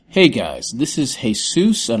Hey guys, this is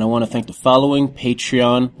Jesus, and I want to thank the following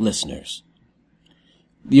Patreon listeners.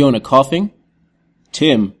 Leona Coughing,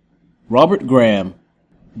 Tim, Robert Graham,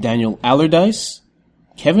 Daniel Allardyce,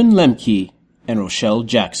 Kevin Lemke, and Rochelle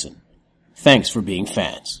Jackson. Thanks for being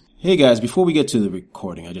fans. Hey guys, before we get to the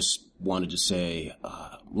recording, I just wanted to say,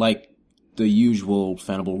 like the usual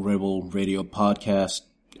Fanable Rebel radio podcast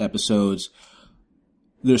episodes,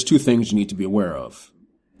 there's two things you need to be aware of.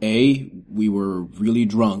 A, we were really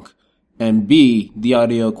drunk, and B, the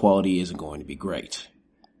audio quality isn't going to be great.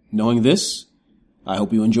 Knowing this, I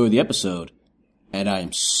hope you enjoy the episode, and I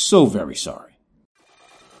am so very sorry.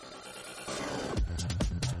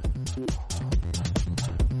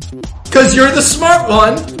 Cause you're the smart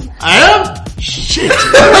one! I am? Shit!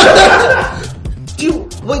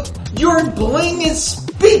 Your bling is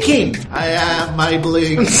speaking! I am my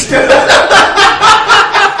bling.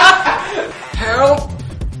 Harold?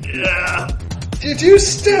 Yeah. Did you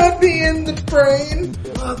stab me in the brain?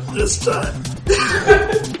 Not this time.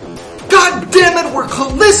 God damn it, we're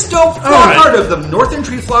Callisto Flockhart of the Northern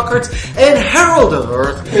Tree Flockharts and Herald of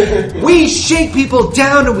Earth. We shake people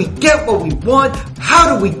down and we get what we want.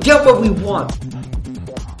 How do we get what we want?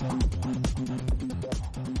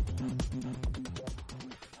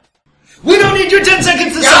 We don't need your 10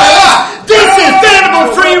 seconds to silence. This is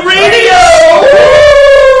Fanable Free Radio!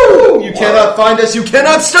 You cannot find us, you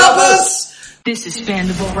cannot stop us! This is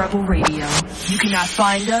Fanable Rebel Radio. You cannot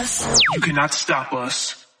find us. You cannot stop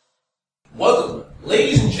us. Welcome,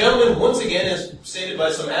 ladies and gentlemen, once again, as stated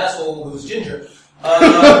by some asshole who's ginger, to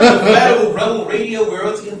Fanable Rebel Radio, we're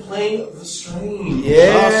once again playing The Strain.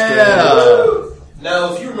 Yeah!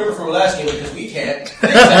 Now, if you remember from last game, because we can't,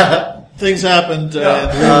 Things happened,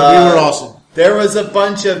 and we were awesome. There was a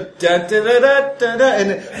bunch of da da da da da da and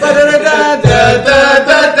da da da da da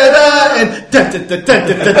da da da and da da da da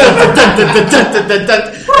da da da da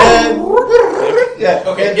and yeah.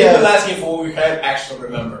 Okay, in the last game, for what we can't actually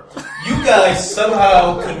remember, you guys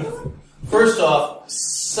somehow first off,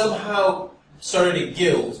 started a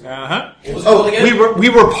guild. Uh-huh. What was it called again? we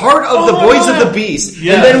were part of the Boys of the Beast,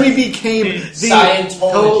 Yeah. and then we became the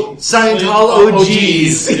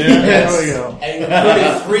Scientologies. Yeah, Yes. there we go. And we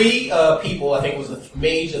recruited three people, I think it was a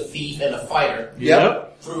mage, a thief, and a fighter.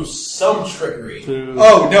 Yep. Through some trickery.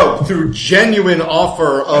 Oh no, through genuine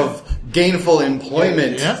offer of gainful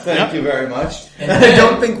employment. Yeah. Thank you very much. And I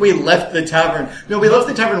don't think we left the tavern. No, we left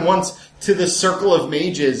the tavern once to the circle of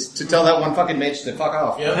mages to tell that one fucking mage to fuck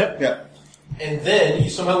off. Yep. Yeah. And then you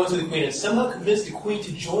somehow went to the queen and somehow convinced the queen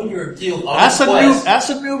to join your guild on As a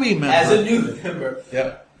request newbie member. as a new member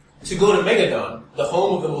Yep. to go to Megadon, the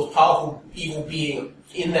home of the most powerful evil being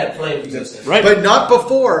in that plane of existence. Right. But not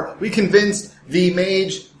before we convinced the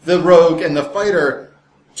mage, the rogue, and the fighter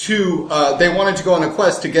to, they wanted to go on a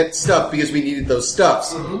quest to get stuff because we needed those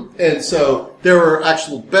stuffs. Mm-hmm. And so there were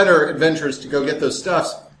actual better adventurers to go get those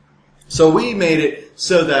stuffs. So we made it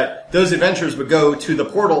so that those adventurers would go to the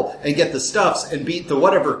portal and get the stuffs and beat the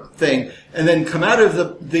whatever thing, and then come out of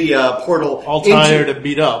the portal All tired and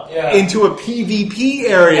beat up. Yeah. into a PvP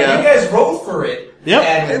area. And you guys rolled for it. Yep.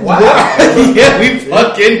 And wow. Yeah, we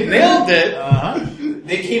fucking nailed it. Uh-huh.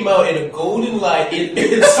 They came out in a golden light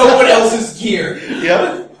in someone else's gear.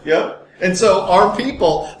 Yep. And so our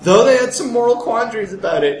people, though they had some moral quandaries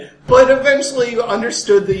about it, but eventually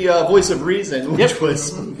understood the voice of reason, which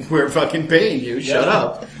was, we're fucking paying you, shut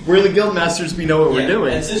up. We're the guild masters, we know what we're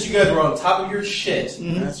doing. And since you guys were on top of your shit,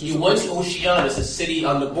 you went to Oceanus, a city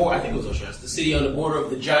on the border, I think it was Oceanus, the city on the border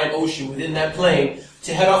of the giant ocean within that plane,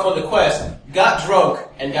 to head off on the quest, got drunk,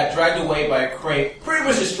 and got dragged away by a crane, pretty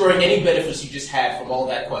much destroying any benefits you just had from all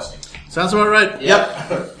that questing. Sounds about right.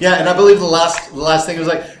 Yep. Yeah, and I believe the last thing was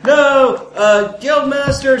like, no, guild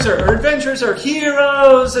masters or adventurers are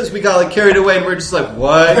heroes, as we got like carried away, and we're just like,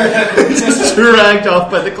 what? Just dragged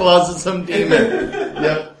off by the claws of some demon.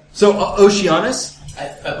 Yep. So, Oceanus?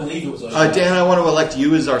 I believe it was Oceanus. Dan, I want to elect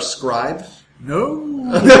you as our scribe. No.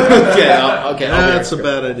 Okay, I'll be our That's a scribe.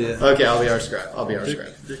 bad idea. Okay, I'll be our scribe.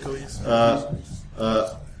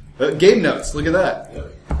 Game notes, look at that.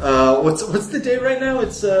 What's the date right now?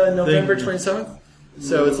 It's November 27th?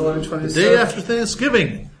 So it's 11/27. Day after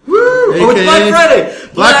Thanksgiving. Woo! Oh, it's Black Friday!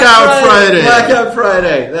 Blackout Friday. Blackout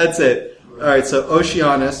Friday. That's it. Alright, so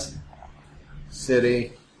Oceanus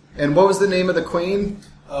City. And what was the name of the queen?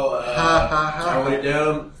 I wrote it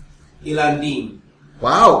down. Ilandine.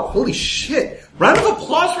 Wow, holy shit. Round of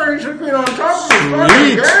applause for Ancient Queen on top of the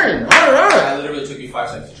Sweet. game. Alright. That literally took me 5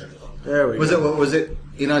 seconds to check it out. There we go. Was it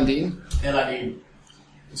Inandine? Ilandine.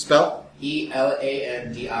 Spell?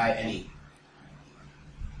 Elandine.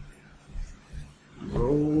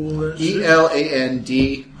 Roll that shit.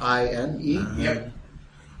 Elandine? Yep.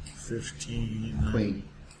 15. Queen.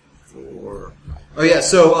 4. Oh yeah,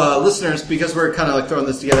 so listeners, because we're kind of like throwing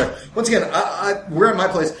this together, once again, we're at my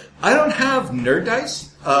place. I don't have nerd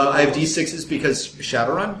dice. I have D6s because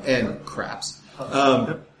Shadowrun and craps.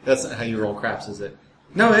 That's not how you roll craps, is it?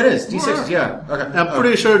 No, it is. D6s, yeah. Okay. I'm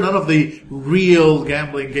pretty sure none of the real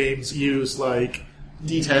gambling games use like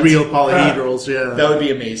D10s. real polyhedrals. Yeah, That would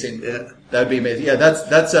be amazing. Yeah. That would be amazing. Yeah,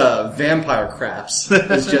 that's vampire craps.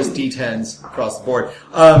 It's just D10s across the board.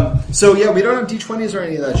 So yeah, we don't have D20s or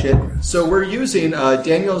any of that shit. So we're using,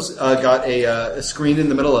 Daniel's got a screen in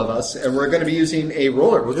the middle of us, and we're going to be using a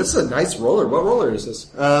roller. Well, this is a nice roller. What roller is this?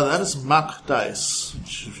 that is Mach dice.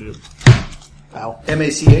 Ow.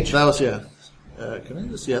 M-A-C-H? That was, yeah. Can I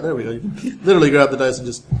just, yeah, there we go. You can literally grab the dice and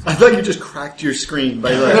just... I thought you just cracked your screen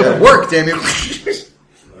by like, work, damn it.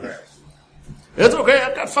 It's okay,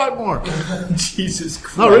 I've got 5 more. Jesus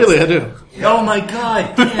Christ. No, really, I do. Oh my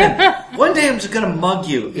God, Dan. One day I'm just gonna mug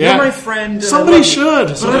you. Yeah. You're my friend. and I Somebody love you.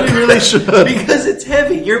 should. Somebody really should. Because it's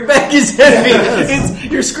heavy. Your bag is heavy.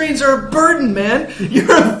 Your screens are a burden, man.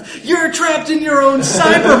 You're trapped in your own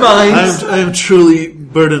cyber minds. I am truly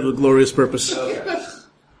burdened with glorious purpose. Okay.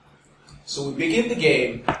 So we begin the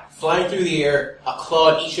game, flying through the air, a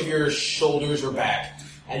claw on each of your shoulders or back,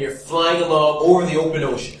 and you're flying along over the open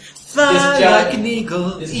ocean. Fly like an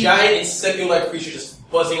eagle. This giant insect-like creature just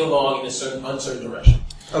buzzing along in a certain uncertain direction.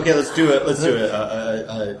 Okay, let's do it. Let's do it.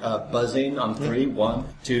 Buzzing on 3. 1,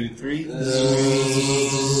 2, 3.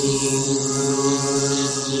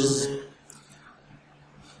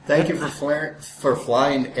 Thank you for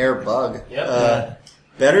flying air bug. Yep.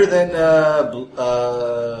 Better than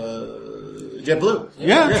JetBlue.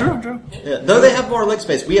 Yeah, true. Yeah. Though they have more leg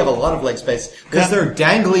space, we have a lot of leg space because they're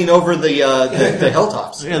dangling over the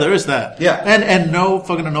hilltops. Yeah, there is that. Yeah. And no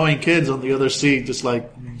fucking annoying kids on the other seat just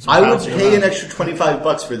like... I would bouncing pay an around. extra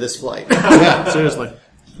 $25 for this flight. Yeah, seriously.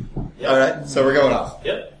 All right, so we're going off.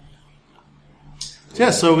 Yep.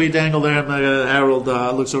 Yeah, so we dangle there and Harold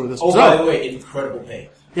looks over this. Oh, so, by the way, incredible pain.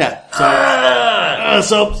 Yeah,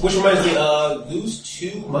 so... Which reminds me, lose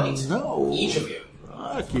 2 might. No. Each of you.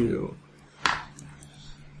 Fuck you.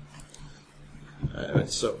 Alright,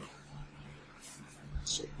 so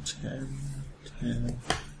 10,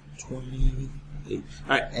 28.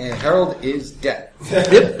 Alright, And Harold is dead.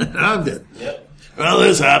 yep, I'm dead. Yep. Well,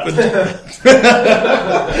 this happened.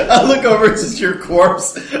 I look over, it's just your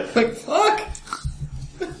corpse. Like, fuck.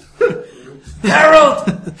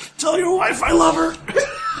 Harold! Tell your wife I love her.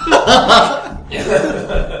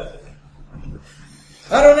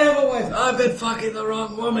 I don't have a wife. I've been fucking the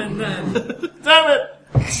wrong woman, man. Damn it.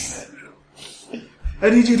 I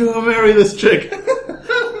need you to marry this chick.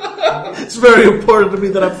 It's very important to me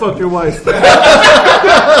that I fuck your wife.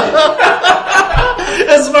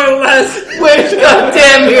 That's my last wish, god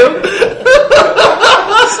damn you.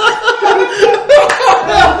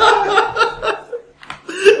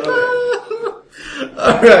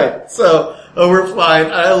 Alright, so we're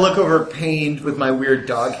flying. I look over pained with my weird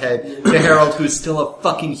dog head to Harold, who's still a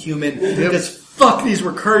fucking human. Because fuck these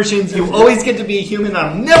recursions. You always get to be a human.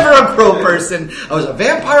 I'm never a crow person. I was a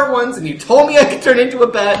vampire once, and you told me I could turn into a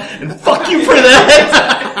bat, and fuck you for that.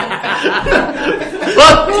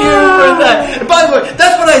 Fuck you for that. And by the way,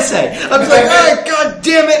 that's what I say. I was like, oh, god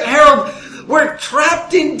damn it, Harold. We're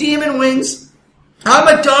trapped in demon wings. I'm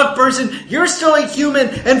a dog person, you're still a human,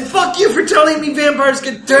 and fuck you for telling me vampires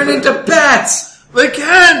can turn into bats! They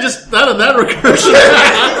can, just not in that recursion.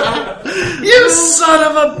 You son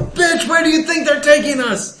of a bitch, where do you think they're taking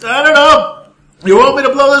us? I don't know. You want me to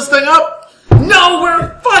blow this thing up? No,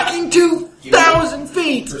 we're fucking 2,000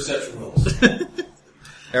 feet! Perception rolls.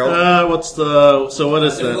 Harold? What is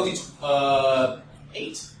that? Difficulty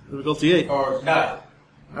 8. Difficulty 8. Or 9.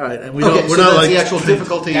 Alright, and we Okay, don't, we're so not that's like... the actual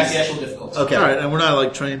difficulty. That's the actual difficulty. Okay. Alright, and we're not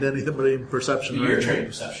like trained anything but in perception. You're right? trained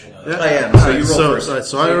perception. Yeah. I am, so Alright, you roll first. Right,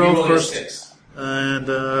 so I you're roll rolling first. 6. And,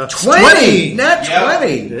 20! Nat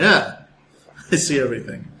 20! Yeah. I see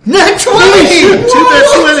everything. Nat 20! 2 nat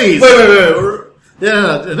 20s! Wait.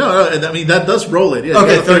 Yeah, no, I mean, that does roll it. Yeah,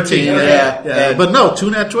 Okay, you got 13, yeah. But no, 2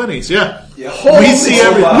 nat 20s, yeah. Holy We see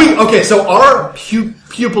everything. Okay, so our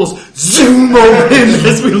pupils zoom open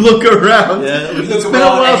as we look around. Yeah, You it's look been a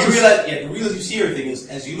around while and you since... realize you see everything is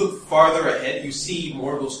as you look farther ahead, you see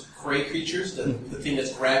more of those prey creatures, the thing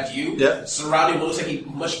that's grabbed you. Yeah. Surrounding what looks like a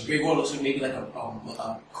much bigger one, looks like maybe like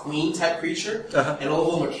a queen type creature, and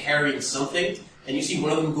all of them are carrying something. And you see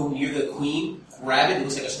one of them go near the queen, grab it, it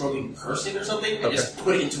looks like a struggling person or something, and just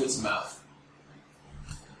put it into its mouth.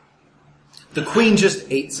 The queen just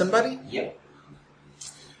ate somebody? Yep.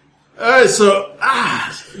 Alright, so,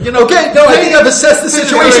 Okay, no, I think I've assessed the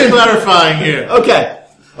Very situation. clarifying here. Okay.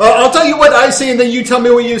 I'll tell you what I see, and then you tell me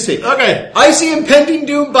what you see. Okay. I see impending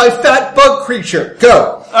doom by fat bug creature.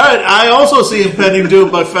 Go. All right. I also see impending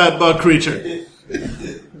doom by fat bug creature.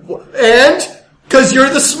 And because you're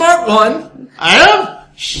the smart one, I am.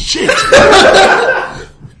 Shit.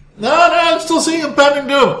 No, I'm still seeing impending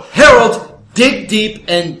doom. Harold, dig deep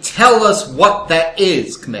and tell us what that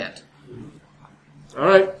is. Command. All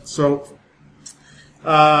right. So,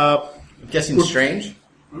 I'm guessing strange.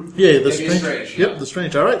 yeah, the Maybe strange. strange, Yep, yeah. the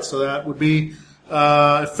strange. All right. So that would be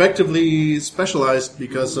effectively specialized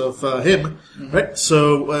because of him, right?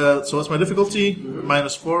 So, so what's my difficulty?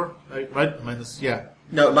 -4, right?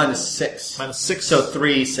 No, -6. -6. So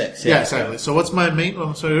 3, 6. yeah, exactly. So what's my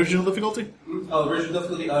original difficulty? Oh, original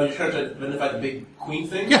difficulty. You're trying to identify the big queen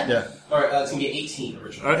thing. Yeah. Yeah. All right, it's gonna be 18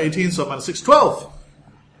 original. All right, 18. So -6, 12.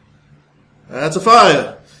 That's a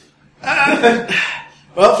 5.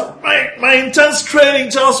 Well, my intense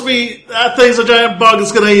training tells me that thing's a giant bug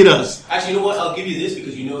that's going to eat us. Actually, you know what? I'll give you this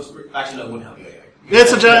because you know it's. Actually, no, it wouldn't help you.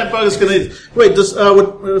 It's a giant bug that's going to eat. Wait,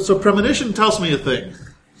 so premonition tells me a thing.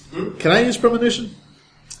 Can I use premonition?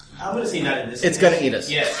 I'm gonna say not in this. It's case. gonna eat us.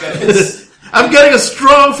 Yeah, it's gonna. I'm getting a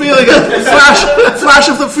strong feeling, a flash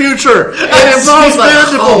of the future. It involves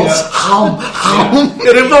mandibles.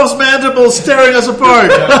 It involves mandibles tearing us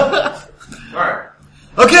apart. All right.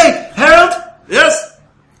 Okay, Harold, Yes.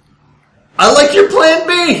 I like your plan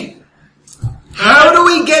B. How do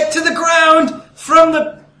we get to the ground from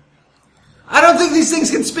the... I don't think these things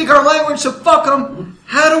can speak our language, so fuck them.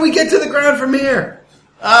 How do we get to the ground from here?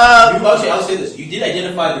 Actually, I'll say this: you did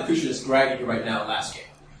identify the creature that's dragging you right now last game,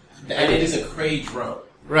 and it is a Kree drone,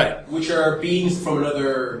 Right. which are beings from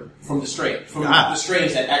the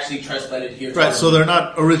strange that actually transplanted here. Right. So they're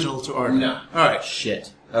not original to Arkham. No. All right.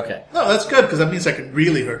 Shit. Okay. No, that's good because that means I can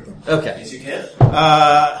really hurt them. Okay. Yes, you can.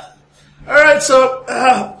 All right, so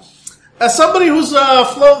as somebody who's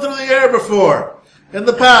flown through the air before, in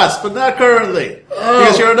the past, but not currently,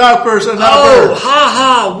 because you're a dog person, not a bird.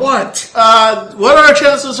 What? What are our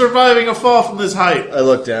chances of surviving a fall from this height? I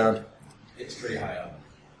look down. It's pretty high up.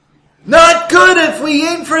 Not good if we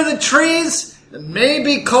aim for the trees, and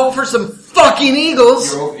maybe call for some fucking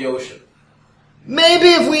eagles. You're over the ocean. Maybe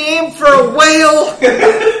if we aim for a whale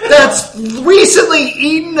that's recently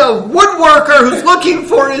eaten a woodworker who's looking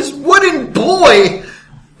for his wooden boy,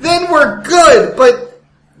 then we're good, but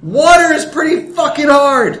water is pretty fucking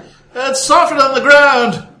hard. It's softer than the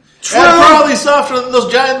ground. True. And probably softer than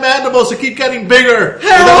those giant mandibles that keep getting bigger with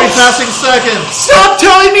Hell. every passing second. Stop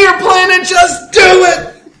telling me your plan and just do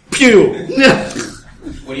it! Pew.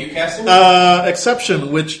 What are you casting?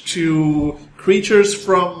 Exception, which to creatures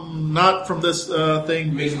not from this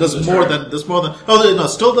thing Makes them does lose more turn. than. Oh, no,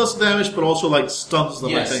 still does damage, but also like stuns them.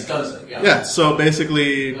 I yes, think. stuns them. Yeah. Yeah. So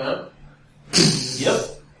basically, Uh-huh. Yep.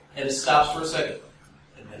 And it stops for a second,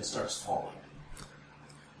 and then it starts falling.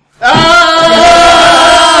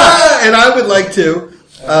 And I would like to...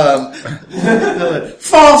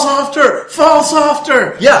 fall softer, fall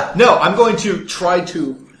softer. Yeah, no, I'm going to try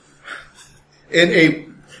to...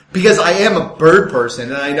 Because I am a bird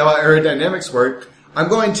person, and I know how aerodynamics work, I'm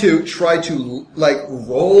going to try to,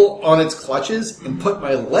 roll on its clutches and put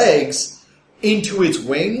my legs into its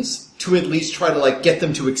wings to at least try to, get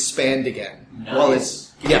them to expand again. Nice. While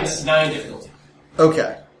it's... Yes. 9 difficulty.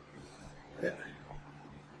 Okay.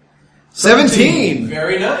 17!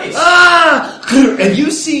 Very nice. Ah! And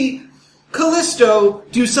you see Callisto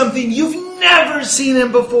do something you've never seen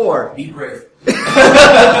him before. Be brave.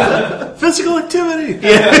 Physical activity.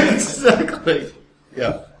 Yeah, exactly.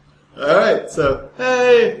 Yeah. Alright, so,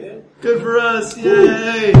 hey, good for us,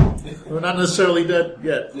 yay! We're not necessarily dead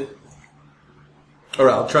yet.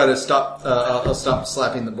 Alright, I'll try to stop, I'll stop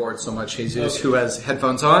slapping the board so much, Jesus, Okay. who has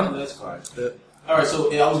headphones on. That's fine. Alright,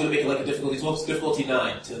 so I was going to make it like a difficulty. So it's difficulty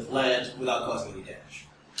 9 to land without causing any damage.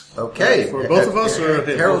 Okay. For both of us, or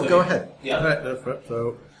Harold, go ahead. Yeah. Alright,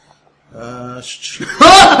 so Harold's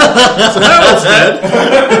dead.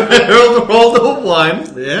 Harold rolled a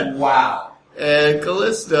 1, Yeah. Wow. and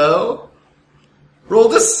Callisto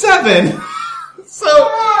rolled a 7. So,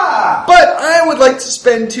 but I would like to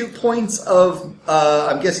spend 2 points of,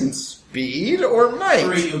 I'm guessing speed or might.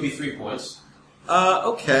 3, it would be 3 points.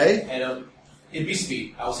 Okay. And it'd be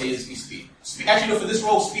speed. I will say it'd be speed. Actually, no, for this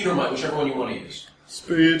roll, speed or might, whichever one you want to use.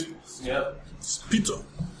 Speed. Yep. Pizza.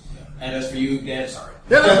 And as for you, Dan, sorry.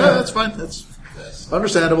 Yeah, that's fine. That's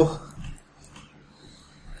understandable.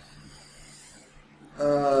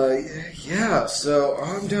 Yeah, so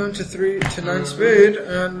I'm down to 9 speed,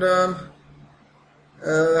 and,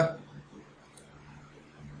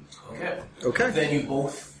 Okay. Then you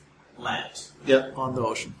both land Yeah. On the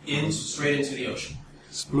ocean. straight into the ocean.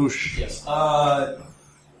 Sploosh. Yes.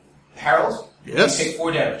 Harold, Yes? you take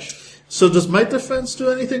 4 damage. So does my defense do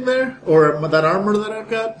anything there? Or that armor that I've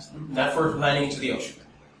got? Not for landing into the ocean.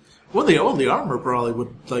 Well, the armor probably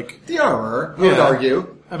would, like... The armor, I would Yeah.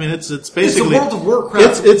 argue. I mean, it's basically... World of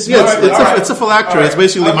Warcraft. It's a phylactery. Alright. It's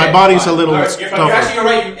basically my Okay, body's fine. a little Alright, you're tougher.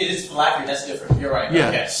 right. It is phylactery. That's different. You're right. Yeah.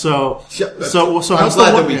 Okay. So I'm how's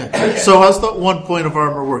glad the that we- one? So how's the 1 point of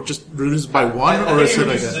armor work? Just reduced by 1, I or think is it it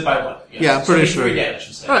like reduces it a? by 1. Yeah, I'm pretty sure. 3 damage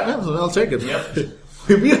instead. All right, well, I'll take it. Yep.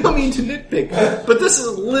 We don't mean to nitpick, but this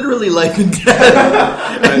is literally life and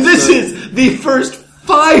death. And this is the first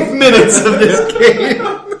 5 minutes of this game.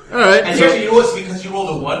 All right. And So, actually, you know what's because you rolled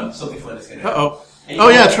a 1, something fun is going to happen. And you Oh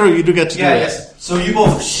yeah, both- true. You do get to do Yeah, it. yes. So you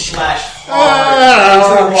both slash hard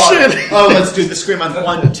into the water. shit. Oh, let's do the scream on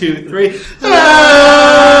 1, 2, 3.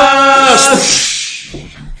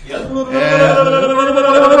 Yep. And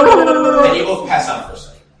you both pass out for a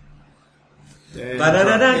second.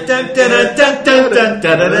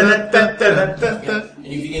 And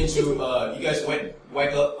you begin to, you guys wake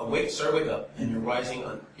up, and you're rising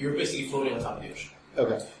on, you're basically floating on top of the ocean.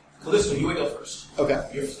 Okay. Callisto, you wake up first. Okay.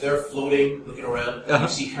 You're there floating, looking around, and you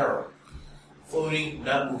see Harold. Floating,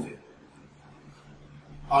 not moving.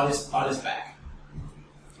 On his back.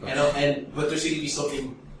 But there seems to be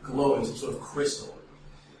something glowing, some sort of crystal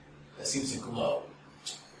that seems to glow.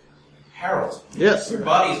 Harold, Yes. your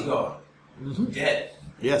body is gone. Dead.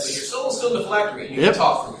 But your Yes. soul's still in the phylactery, and you Yep. can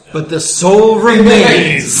talk from it. But the soul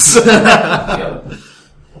remains. Yep.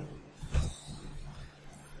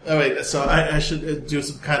 Oh wait. So I should do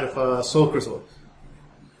some kind of soul crystal.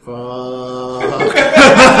 Fuck.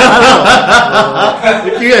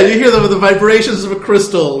 Yeah, you hear the vibrations of a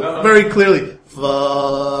crystal very clearly.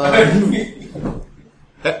 Fuck.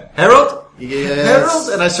 Harold? Yes. Harold?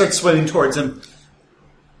 And I start sweating towards him.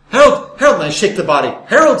 Harold! And I shake the body.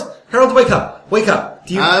 Harold, wake up. Wake up.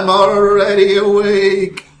 Do you... I'm already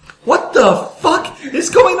awake. What the fuck is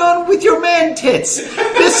going on with your man tits?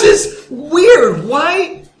 This is weird.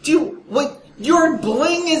 Why do you... What? Your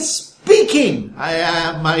bling is speaking. I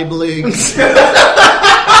am my bling.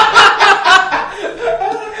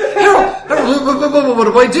 Harold, what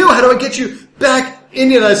do I do? How do I get you back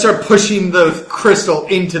in? And I start pushing the crystal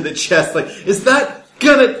into the chest. Like, is that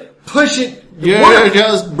gonna push it? You're What?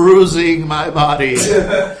 just bruising my body.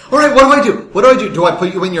 Alright, what do? Do I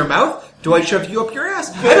put you in your mouth? Do I shove you up your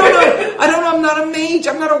ass? I don't know. I'm not a mage.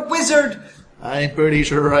 I'm not a wizard. I'm pretty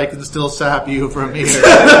sure I can still sap you from here.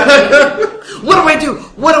 What do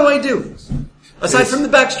I do? Aside from the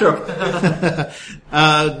backstroke.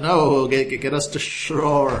 No, get us to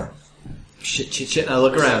shore. Shit. And I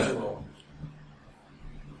look around.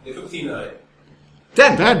 They took T9.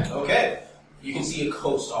 10. Okay. You can see a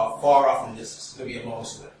coast far off in the distance. It's going to be a long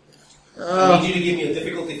swim. I need you to give me a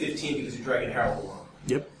difficulty 15 because you're dragging Harold along.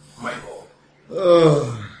 Yep. Might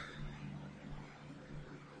roll.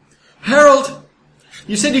 Harold,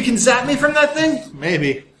 you said you can zap me from that thing?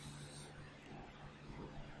 Maybe.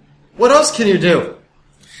 What else can you do?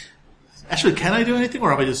 Actually, can I do anything,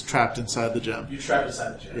 or am I just trapped inside the gem? You're trapped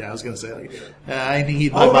inside the gem. Yeah, I was gonna say, like, I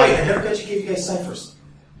need my Oh, right. body. I never got you gave you guys ciphers.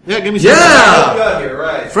 Yeah, give me some. Oh, Yeah! God, you're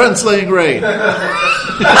right. Friend slaying raid.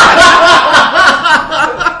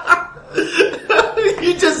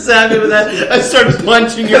 You just zapped me with that. I start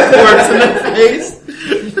punching your corpse in the face.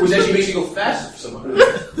 Which actually makes you go faster for someone.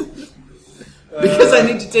 Because I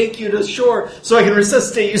need to take you to shore so I can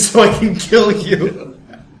resuscitate you so I can kill you.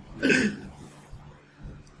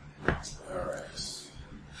 Alright.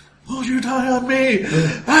 Won't you die on me?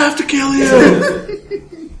 I have to kill you.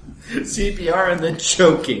 CPR and then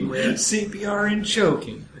choking. CPR and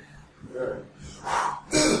choking.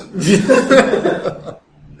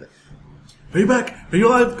 Are you back? Are you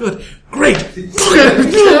alive? Good. Great.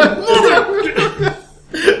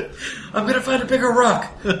 I'm gonna find a bigger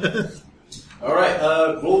rock. Alright,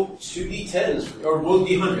 roll 2d10s, or roll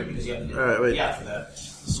d100 because you have to do Alright, wait. Yeah, for that.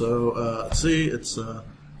 So, let's see, it's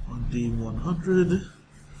 1d100.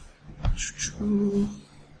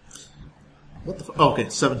 What the oh, okay,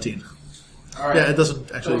 17. Alright. Yeah, it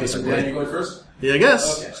doesn't actually Okay, so Dan, disagree. you're going first? Yeah, I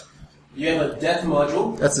guess. Okay. You have a death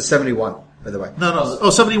module. That's a 71, by the way. No. Oh,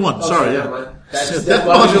 71. Sorry, Okay, yeah. never mind. That's That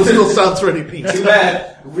module still sounds really neat. Too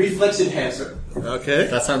bad. Reflex enhancer. Okay.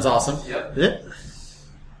 That sounds awesome. Yep. Yeah.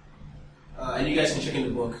 And you guys can check in the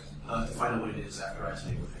book to find out what it is after I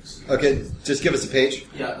tell you what it is. Okay, just give us a page.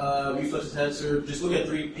 Yeah, reflex enhancer. Just look at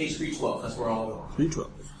page 312. That's where I'll go.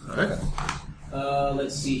 312. Alright.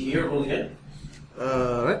 Let's see here. Roll again.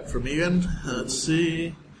 Alright, for me again. Let's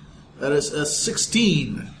see. That is a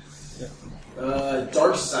 16.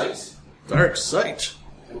 Dark sight. Dark sight.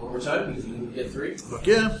 And one more time because you didn't get 3. Fuck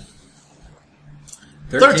yeah.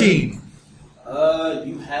 13.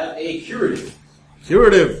 You have a curative.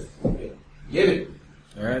 Curative. Okay. Give it.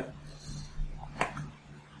 All right.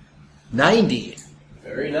 90.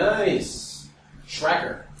 Very nice.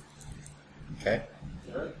 Tracker. Okay.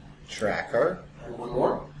 Alright. Tracker. And one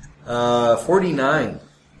more. 49.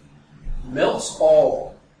 Melts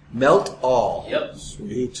all. Melt all. Yep.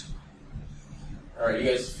 Sweet. Alright, you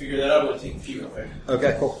guys figure that out. I'm going to take a few real quick.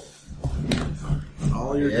 Okay, cool.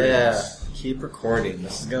 All your Yeah. dreams. Keep recording.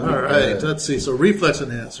 This is going to All be right, good. good. let's see. So reflex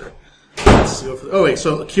enhancer. Let's see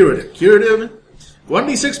so curative. Curative,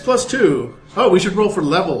 1d6 plus 2. Oh, we should roll for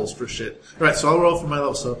levels for shit. All right, so I'll roll for my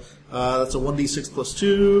level. So that's a 1d6 plus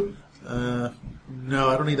 2. No,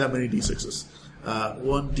 I don't need that many d6s.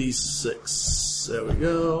 1d6. There we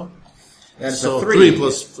go. And So so 3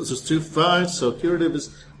 plus 2, 5. So curative is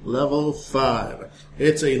level 5.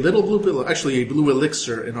 It's a little blue, actually a blue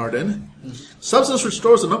elixir in Arden. Substance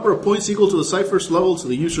restores a number of points equal to the cipher's level to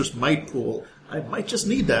the user's might pool. I might just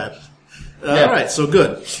need that. Yeah. All right, so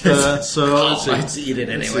good. So let's see. Let's eat it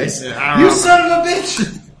anyways. Yeah. You son of a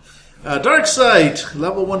bitch! Dark Sight,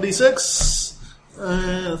 level 1d6.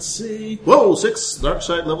 Let's see. Whoa, 6. Dark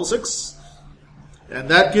Sight, level 6. And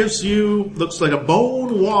that gives you, looks like a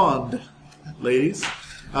bone wand, ladies.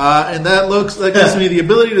 And that gives me the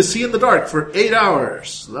ability to see in the dark for 8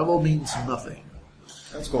 hours. Level means nothing.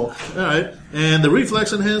 That's cool. Alright. And the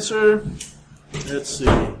reflex enhancer, let's see.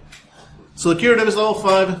 So the curative is level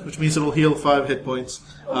 5, which means it will heal 5 hit points.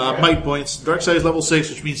 Might points. Dark Side is level 6,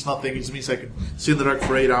 which means nothing. It just means I can see in the dark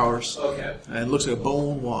for 8 hours. Okay. And it looks like a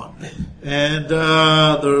bone wand. And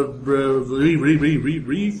the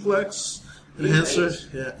reflex enhancer,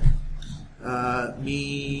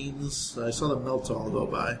 means I saw the Meltol go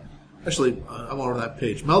by. Actually, I'm on that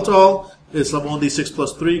page. Meltol is level 1d6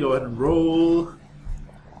 plus 3. Go ahead and roll.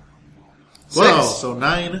 Wow, so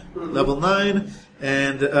 9, level 9.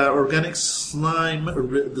 And organic slime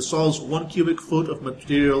dissolves 1 cubic foot of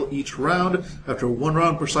material each round. After 1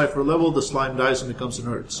 round per cipher level, the slime dies and becomes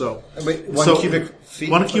inert. So, Wait, 1 cubic feet?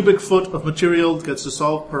 1 cubic foot of material gets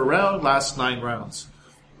dissolved per round, lasts 9 rounds.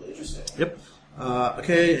 Interesting. Yep.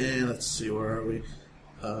 Okay, and let's see, where are we?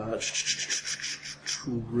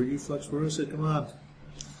 Reflex, where is it? Come on.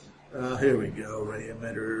 Here we go. Ray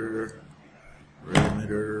emitter.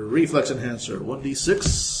 Reflex enhancer.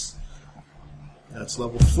 1d6. That's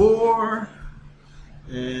level 4.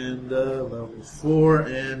 And level 4.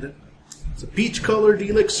 And it's a peach-colored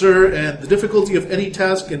elixir. And the difficulty of any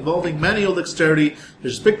task involving manual dexterity,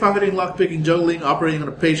 there's pickpocketing, lockpicking, juggling, operating on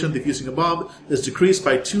a patient, defusing a bomb, is decreased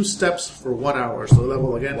by 2 steps for 1 hour. So the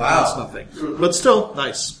level, again, means nothing. But still,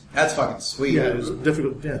 nice. That's fucking sweet. Yeah, it was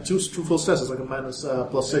difficult. Yeah, two full steps. It's like a minus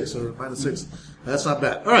plus 6 or minus 6. That's not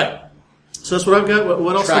bad. All right. So that's what I've got.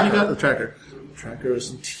 What else have you got? The tracker. Tracker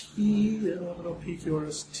is in T. Elemental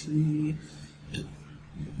PQRST.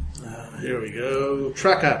 Here we go.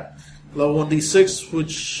 Tracker. Level 1d6,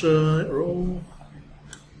 which roll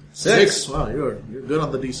 6. Wow, you're good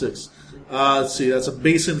on the d6. Let's see. That's a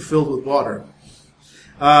basin filled with water.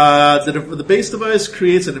 The base device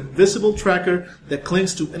creates an invisible tracker that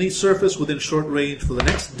clings to any surface within short range. For the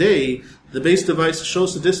next day, the base device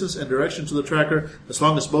shows the distance and direction to the tracker as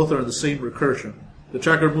long as both are in the same recursion. The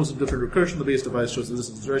tracker moves in different recursion. The base device shows the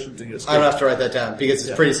distance and direction to get. I don't have to write that down because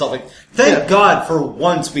it's pretty self. Thank God for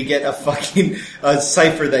once we get a fucking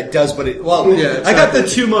cipher that does what it. Well, I got the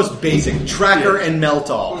 2 most basic: tracker and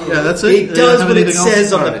Meltol. Yeah, that's it. It does what it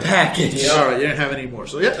says on the package. Yeah, all right, you don't have any more.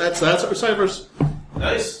 So yeah, that's our ciphers.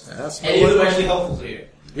 Nice. That's Any of them actually helpful to you?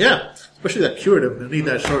 Yeah, especially that curative. We'll need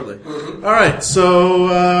that shortly. All right,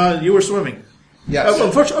 so you were swimming. Yes.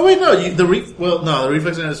 Unfortunately, wait, no. The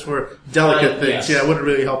reflex is for delicate things. Yes. Yeah, it wouldn't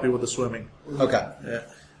really help you with the swimming. Okay. Yeah.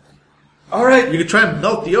 All right. You could try and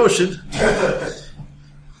melt the ocean.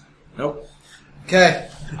 Nope. Okay.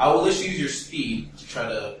 I will let you use your speed to try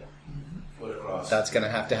to put it across. That's gonna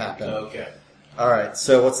have to happen. Okay. All right.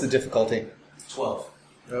 So what's the difficulty? 12.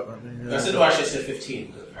 Oh, I said, no, actually I said 15,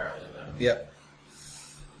 because apparently. Yep.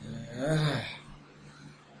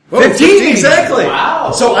 15 exactly.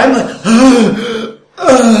 Wow. So I'm like,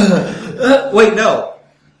 wait, no.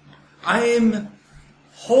 I'm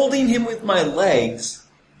holding him with my legs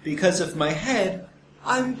because of my head.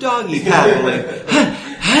 I'm doggy paddling.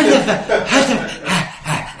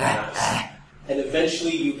 And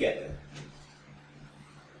eventually you get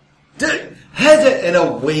there. And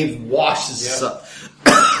a wave washes us up.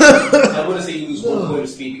 I'm going to say you lose 1 point of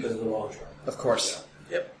speed because of the long jump. Of course.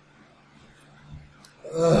 Yep.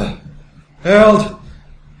 Harold,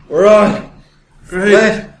 we're on. Great.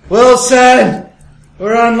 Land. Wilson,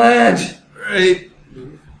 we're on land. Great.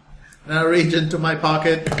 Now reach into my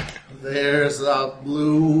pocket. There's a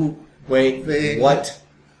blue Wait, Thing. what?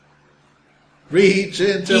 Reach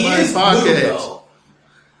into He my is blue, pocket. though.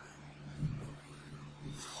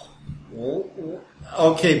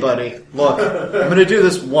 Okay, buddy. Look, I'm going to do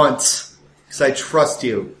this once because I trust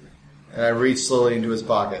you. And I reach slowly into his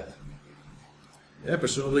pocket. Yeah,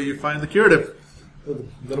 presumably you find the curative. The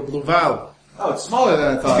little blue vial. Oh, it's smaller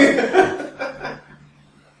than I thought.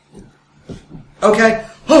 Okay.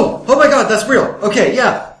 Oh my God, that's real. Okay,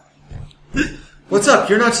 yeah. What's up?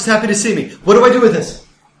 You're not just happy to see me. What do I do with this?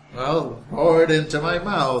 Well, pour it into my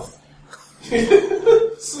mouth.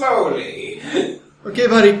 Slowly. Okay,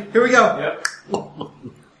 buddy. Here we go. Yep.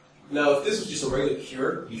 Now, if this was just a regular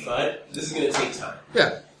cure, you'd be fine. This is going to take time.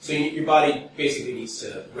 Yeah. So your body basically needs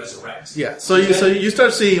to resurrect. Yeah. So you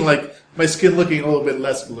start seeing like my skin looking a little bit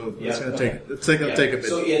less blue. Yeah, It's gonna okay. take a bit.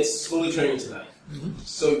 So it's slowly turning into night. Mm-hmm.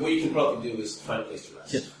 So what you can probably do is find a place to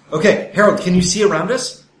rest. Yeah. Okay, Harold, can you see around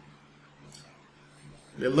us?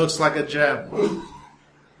 It looks like a gem.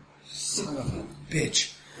 Son of a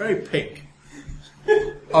bitch. Very pink.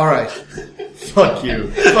 Alright. Fuck you.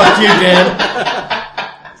 Fuck you, Dan.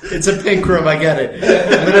 It's a pink room, I get it.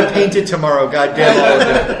 I'm gonna paint it tomorrow, goddamn all of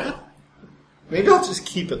it. Maybe I'll just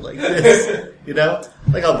keep it like this. You know?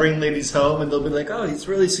 Like I'll bring ladies home and they'll be like, oh, he's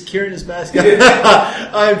really secure in his mask.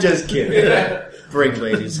 I'm just kidding. Bring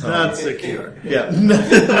ladies home. Not secure. Yeah.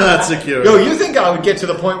 Not secure. Yo, you think I would get to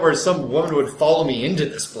the point where some woman would follow me into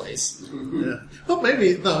this place? Yeah. Well,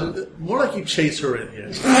 maybe no. More like you chase her in here.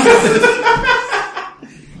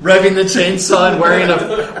 Revving the chainsaw and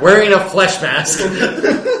wearing a flesh mask.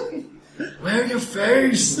 Wear your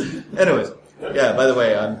face. Anyways, yeah. By the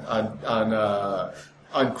way,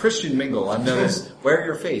 on Christian Mingle, I'm known as Wear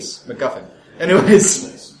Your Face MacGuffin.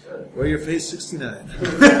 Anyways, Wear your face 69.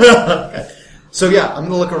 okay. So yeah, I'm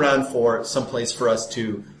gonna look around for some place for us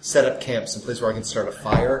to set up camp, some place where I can start a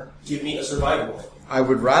fire. Give me a survival roll. I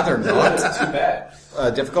would rather not. Not too bad.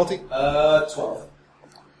 Difficulty 12.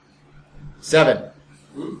 7.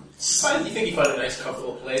 Fine, you think you find a nice,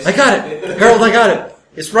 comfortable place? I got it, Harold. I got it.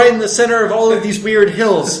 It's right in the center of all of these weird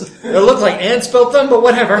hills. They look like ants built them, but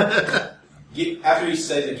whatever. After he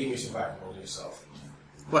says it, give me a survival roll yourself.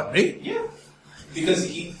 What, me? Yeah. Because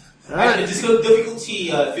he... Alright. Just go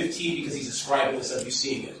difficulty 15 because he's describing this as you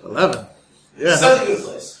seeing it. 11. Yeah. Sounds like a good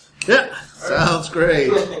place. Yeah. Sounds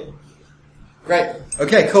great. Great.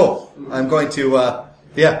 Okay, cool. I'm going to,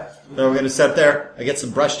 then we're going to set up there. I get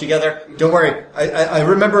some brush together. Don't worry. I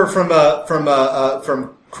remember from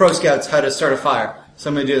Crow Scouts how to start a fire. So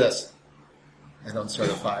I'm going to do this. I don't start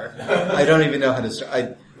a fire. I don't even know how to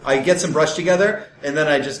start. I get some brush together and then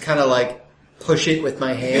I just kind of like push it with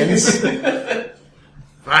my hands.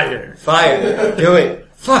 Fire. Fire. Do it.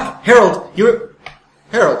 Fuck. Harold, you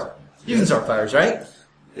can start fires, right?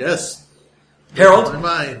 Yes. Harold? My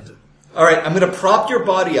mind. Alright, I'm going to prop your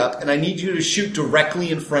body up and I need you to shoot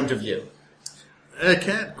directly in front of you. I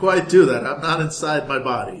can't quite do that. I'm not inside my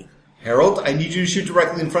body. Harold, I need you to shoot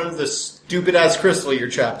directly in front of the stupid-ass crystal you're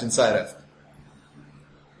trapped inside of.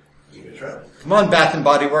 Give it a try. Come on, Bath and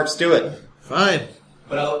Body Works, do it. Fine.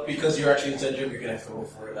 But because you're actually inside Jim, you're going to have to roll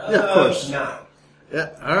for it. Yeah, of course. 9. Yeah.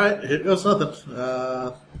 All right. Here goes nothing.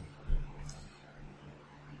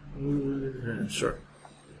 Sure.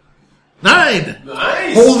 9.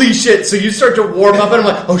 Nice! Holy shit, so you start to warm up and I'm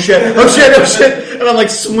like, oh shit. And I'm like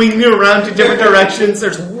swinging around to different directions.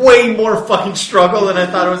 There's way more fucking struggle than I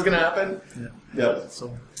thought it was going to happen. Yeah.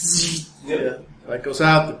 So, Yeah. that goes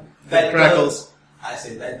out. That crackles. I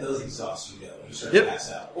say that does exhaust you, though. You start Yep. to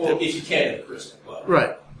pass out. Well, if you can, at Christmas. But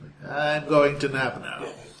Right. I'm going to nap now.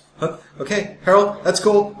 Huh? Okay, Harold, that's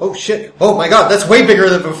cool. Oh shit. Oh my god, that's way bigger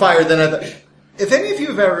of a fire than I thought. If any of you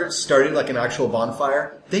have ever started like an actual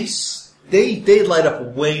bonfire, they light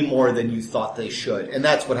up way more than you thought they should. And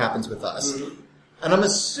that's what happens with us. Mm-hmm. And I'm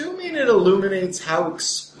assuming it illuminates how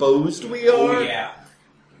exposed we are. oh, yeah.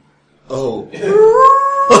 Oh. It's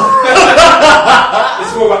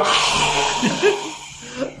more about...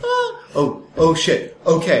 Oh shit.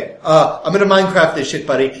 Okay. I'm gonna Minecraft this shit,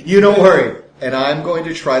 buddy. You don't worry. And I'm going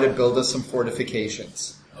to try to build us some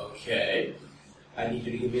fortifications. Okay. I need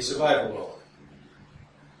you to give me a survival roll.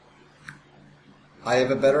 I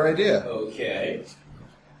have a better idea. Okay.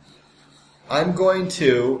 I'm going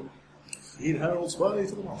to Eat Harold's body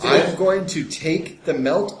to the wall. I'm going to take the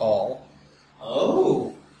melt all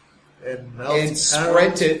Oh. And melt and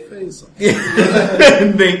sprint Harold's it. face.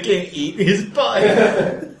 And they can eat his body.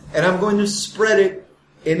 And I'm going to spread it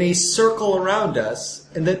in a circle around us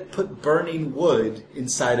and then put burning wood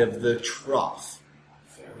inside of the trough.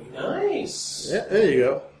 Very nice. Yeah, there you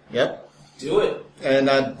go. Yep. Do it.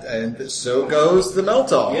 And so goes the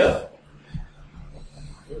melt all. Yep.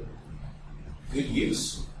 Good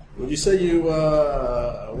use. Would you say you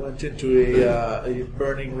went into a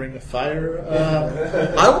burning ring of fire?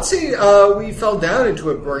 I would say we fell down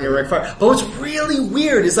into a burning ring of fire. But what's really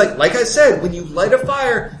weird is, like I said, when you light a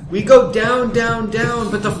fire, we go down, down,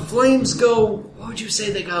 down, but the flames go, what would you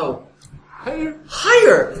say they go? Higher.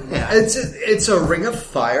 Higher! Yeah. It's a ring of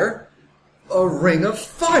fire. A ring of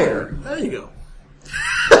fire. There you go.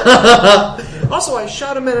 Also, I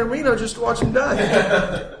shot him in Reno just to watch him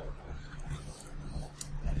die.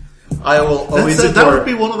 I will always that would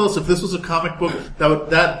be one of those. If this was a comic book,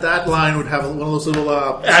 that line would have one of those little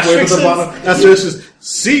asterisks at the bottom. Asterisks.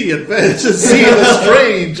 See Adventures. See the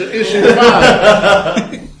Strange issue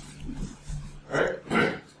 5. Alright.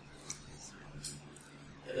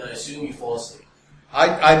 And I assume you fall asleep.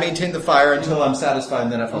 I maintain the fire until I'm satisfied,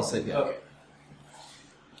 and then I fall asleep. Yeah. Okay.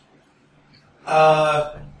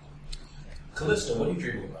 Callisto, what are you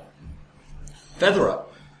dreaming about?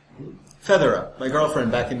 Feathera, my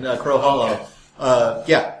girlfriend back in Crow Hollow.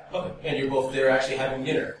 Yeah. Okay. And you're both there actually having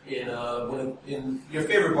dinner in your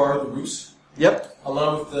favorite bar, the Roos. Yep.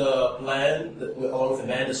 Along with the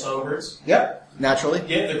band of Songbirds. Yep. Naturally.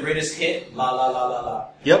 Yeah, the greatest hit, La La La La La.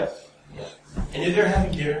 Yep. Yeah. And you're there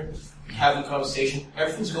having dinner, having conversation.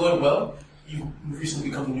 Everything's going well. You recently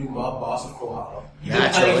become the new mob boss of Crow Hollow. You've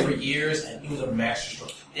been planning for years, and it was a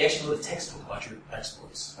masterstroke. They actually wrote a textbook about your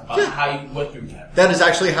exploits, about how you went through that. That is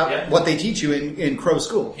actually what they teach you in Crow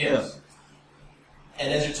School. Yes. Yeah.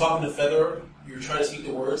 And as you're talking to Feather, you're trying to speak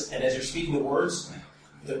the words, and as you're speaking the words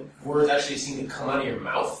actually seem to come out of your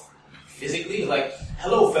mouth, physically, like,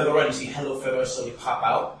 hello, Feather, and you see hello, Feather slowly pop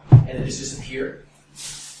out, and then just disappear.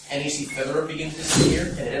 And you see Feather begin to disappear,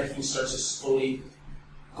 and then everything starts to slowly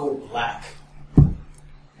go black.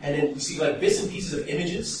 And then you see like bits and pieces of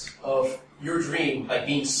images of your dream like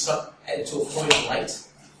being sucked into a point of light.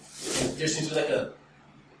 And there seems to be like a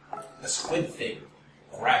squid thing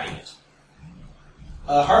grabbing it.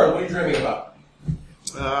 Harold, what are you dreaming about?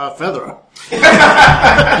 Feather.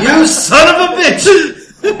 You son of a bitch!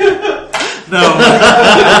 No.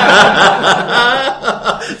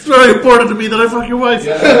 It's very important to me that I fuck your wife.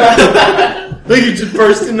 Yeah. You just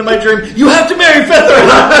burst into my dream. You have to marry Feather!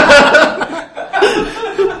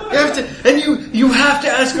 You have to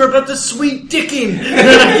ask her about the sweet dicking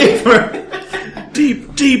that I gave her.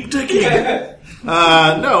 Deep dicking.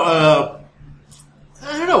 I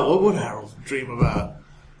don't know. What would Harold dream about?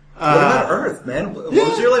 What about Earth, man? What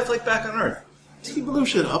was your life like back on Earth? He blew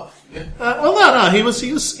shit up. No.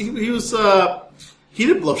 He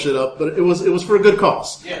didn't blow shit up, but it was for a good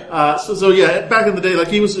cause. Yeah. So yeah, back in the day, like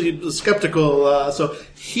he was skeptical. So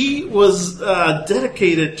he was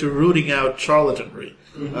dedicated to rooting out charlatanry.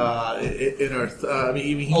 In Earth,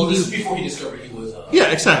 this is before he discovered he was.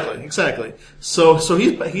 Yeah, exactly. So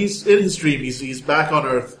he's in his dream. He's back on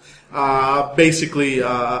Earth, basically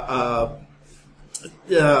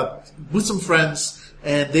with some friends,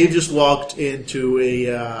 and they've just walked into a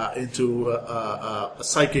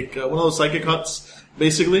psychic, one of those psychic huts,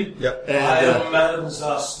 basically. Yep. And, I am Madame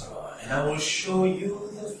Zastra, and I will show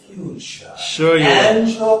you the future. Sure you and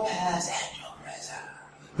will. your past and your present.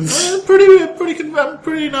 I'm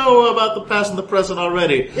pretty know about the past and the present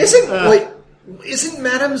already. Isn't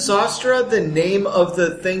Madame Zastra the name of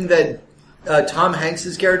the thing that Tom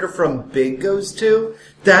Hanks' character from Big goes to?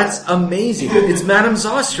 That's amazing. It's Madame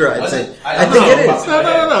Zastra, I think. I think it is. No.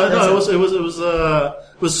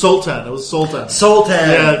 It was Sultan. It was Sultan.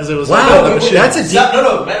 Yeah, because it was. Wow, that's a deep.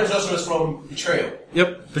 No. Madame Zastra was from Betrayal.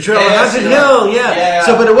 Yep. Betrayal on Hampton Hill. Yeah.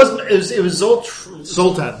 So, but it wasn't. It was Sultan.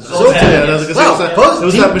 Sultan. Yeah, it was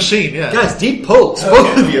that machine. Yeah. Guys, deep pokes,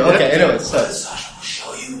 both of you. Okay. Anyways, Zastra will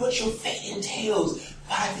show you what your fate entails.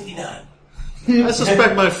 559. I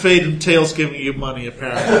suspect my fate entails giving you money.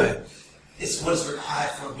 Apparently. It's what is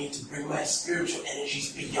required for me to bring my spiritual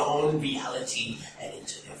energies beyond reality and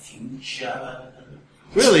into the future.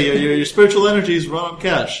 Really, your spiritual energies run on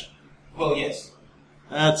cash. Well, yes.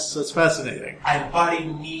 That's fascinating. I body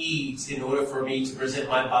needs in order for me to present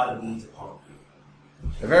my body needs upon you.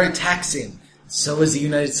 they're very taxing. So is the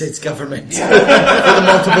United States government for the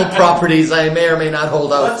multiple properties I may or may not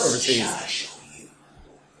hold out overseas. Shall I show you?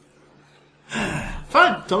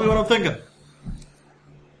 Fine. Tell me what I'm thinking.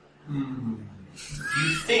 You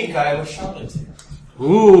think I am a charlatan?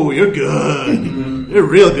 Ooh, you're good. You're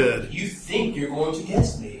real good. You think you're going to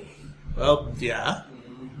guess me? Well, yeah.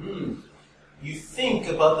 You think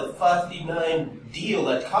about the 559 deal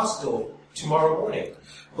at Costco tomorrow morning?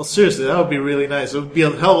 Well, seriously, that would be really nice. It would be a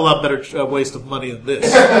hell of a lot better waste of money than this.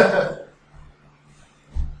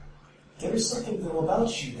 There is something though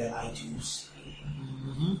about you that I do see.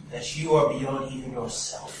 That you are beyond even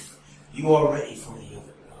yourself. You are ready for the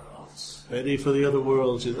other worlds. Ready for the other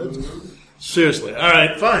world. Seriously. All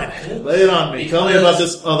right, fine. Lay it on me. Tell me about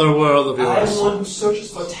this other world of yours. I'm the one who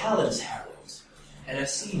searches for talents, Harold. And I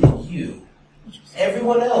see that you,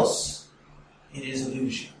 everyone else, it is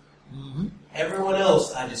illusion. Mm-hmm. Everyone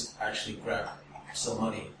else, I just actually grab some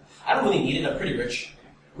money. I don't really need it. I'm pretty rich.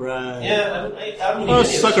 Right. Yeah, I don't need it.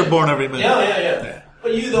 Sucker born every minute. Yeah.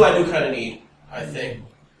 But you, though, I do kind of need, I think.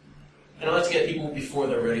 And I like to get people before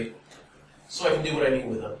they're ready, so I can do what I need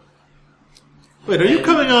with them. Wait, are you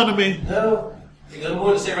coming on to me? No. I'm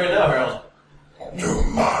going to say right now, Harold. You're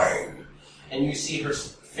mine. And you see her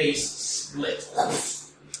face split.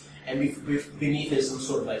 And beneath is some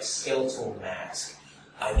sort of like skeletal mask.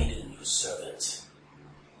 I need a new servant.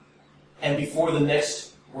 And before the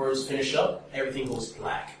next words finish up, everything goes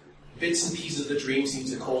black. Bits and pieces of the dream seem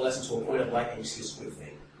to coalesce into a point of light, and you see a squid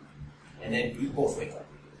thing. And then you both wake up.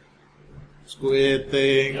 Squid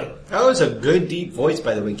thing. Yep. That was a good deep voice,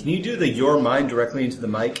 by the way. Can you do the "You're mine" directly into the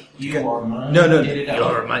mic? You are mine. No,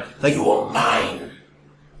 You're mine. Like you are mine.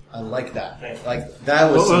 I like that. Thank you. Like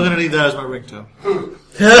that was. We're going to need that as my ringtone.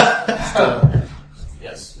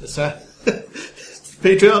 Yes. Is that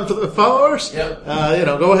Patreon for the followers? Yep.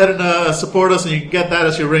 Go ahead and support us, and you can get that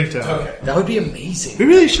as your ringtone. Okay. That would be amazing. We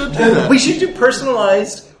really should do that. We should do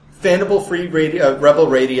personalized, Fandible free radio, Rebel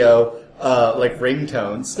Radio, like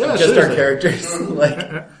ringtones. Yeah, just seriously. our characters.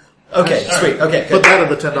 Okay, sweet. Okay, Put good. that at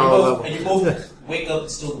the $10 level. And you both wake up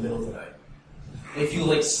still in the middle of the night. They feel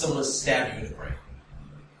like someone stabbed you in the brain.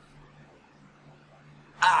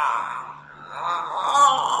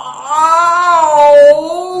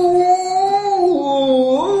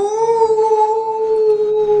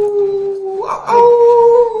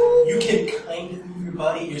 You can kind of move your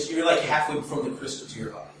body. You're like halfway from the crystal to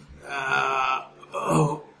your body.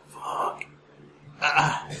 Fuck.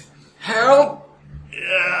 Harold,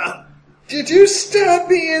 Yeah, did you stab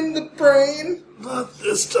me in the brain? not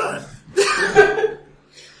this time.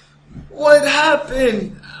 What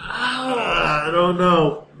happened? I don't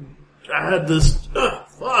know. I had this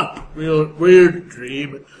real weird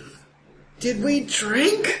dream. Did we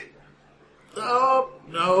drink?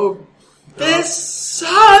 No. This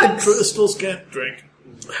sucks. Crystals can't drink.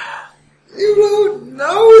 You don't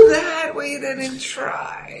know that. We didn't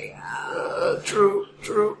try.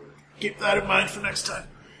 True. Keep that in mind for next time.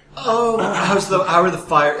 Oh, how's the ring of The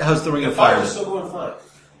fire fire? is still going fine.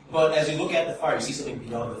 But as you look at the fire, you see something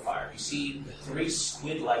beyond the fire. You see 3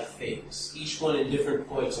 squid-like things, each one in different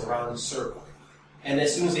points around the circle. And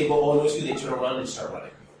as soon as they all notice you, they turn around and start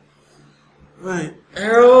running. Right.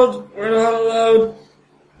 Harold, we're not allowed.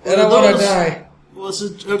 I don't want to die.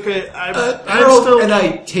 Listen, okay, I'm Harold, still... and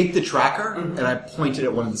I take the tracker and I point it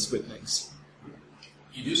at one of the squid things.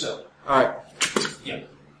 You do so. All right. Yeah.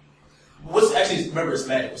 Remember, it's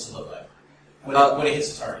magic. What's it look like when it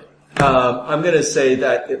hits the target? I'm going to say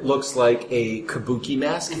that it looks like a kabuki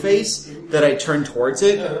mask face that I turn towards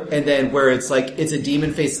it, and then where it's like it's a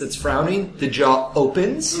demon face that's frowning, the jaw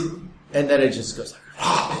opens, and then it just goes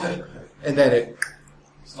like, and then it.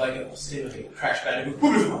 It's like a crash bandicoot.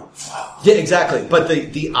 Yeah, exactly. But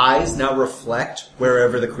the eyes now reflect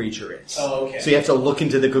wherever the creature is. Oh, okay. So you have to look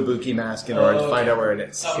into the kabuki mask in order to find out where it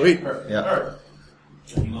is. Okay, Sweet. perfect. Yeah. All right.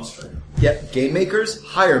 You lost track. Yep, game makers,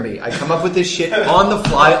 hire me. I come up with this shit on the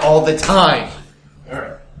fly all the time. All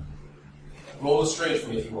right. Roll a strange for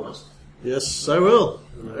me if you want. Yes, I will.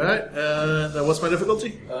 Alright, now what's my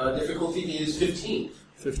difficulty? Difficulty is 15.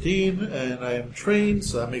 15, and I am trained,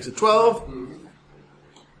 so that makes it 12.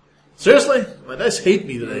 Seriously? My dice hate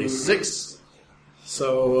me today. 6.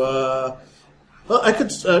 So, I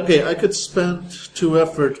could spend 2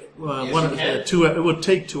 effort. Yes, you can. It would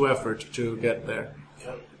take 2 effort to get there.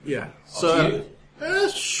 Yeah. to you.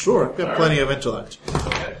 Sure. I've got plenty of intellect.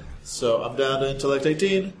 Okay. So I'm down to intellect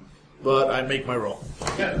 18, but I make my roll.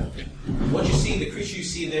 Okay. What you see, the creature you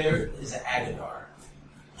see there is an Aganar,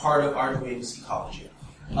 part of Arduin's ecology.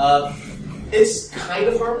 It's kind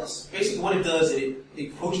of harmless. Basically, what it does, it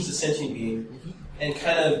approaches a sentient being and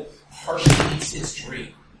kind of partially eats its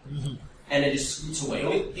dream. And it just scoots away.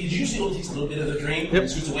 It usually only takes a little bit of the dream, and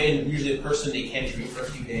scoots away, and usually the person, they can't dream for a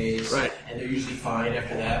few days, Right. and they're usually fine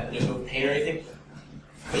after that, and there's no pain or anything.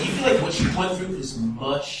 But you feel like what you went through is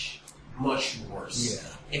much, much worse.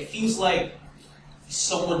 Yeah. It feels like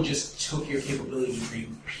someone just took your capability to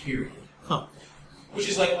dream, period. Huh. Which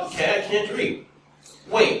is like, okay, I can't dream.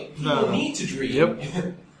 Wait, people need to dream.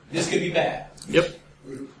 Yep. This could be bad. Yep.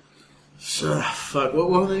 So, fuck, what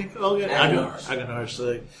were they called again? Agonars. Agonars.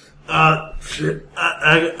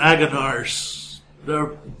 Agonars.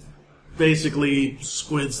 They're basically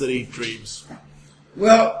squids that eat dreams.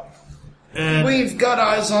 Well, And we've got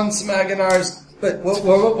eyes on some Agonars. But what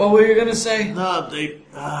were you gonna say? No, they.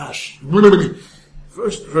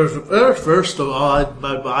 First of all,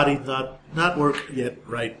 my body not work yet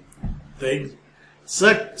right. Thing.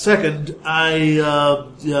 Second, they're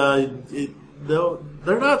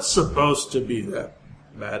not supposed to be that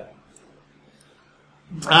bad.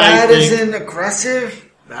 Bad as in aggressive?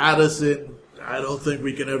 Bad as in, I don't think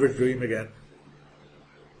we can ever dream again.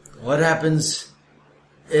 What happens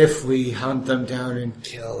if we hunt them down and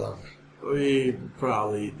kill them? We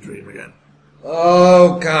probably dream again.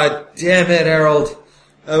 Oh, god damn it, Harold.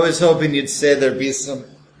 I was hoping you'd say there'd be some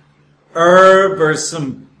herb or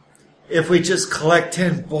some... If we just collect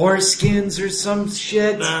 10 boar skins or some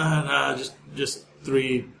shit? Nah, just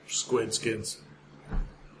 3 squid skins.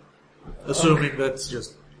 Assuming that's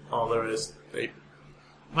just all there is. They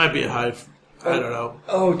might be a hive. I don't know.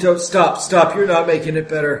 Oh, don't stop. You're not making it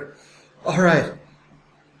better. Alright.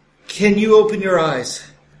 Can you open your eyes?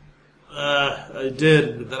 I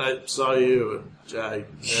did, but then I saw you, and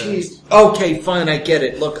Jeez. Okay, fine, I get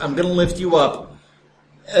it. Look, I'm gonna lift you up,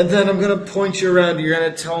 and then I'm gonna point you around. You're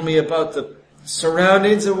gonna tell me about the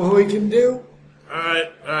surroundings and what we can do?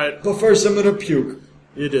 Alright. But first I'm gonna puke.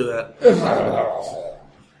 You do that.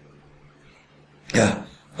 Yeah.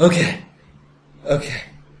 Okay.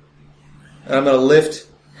 And I'm gonna lift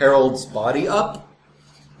Harold's body up,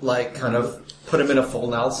 like kind of put him in a full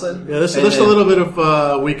Nelson. Yeah, there's a little bit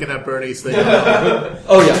of Weekend at Bernie's thing.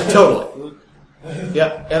 Oh yeah, totally.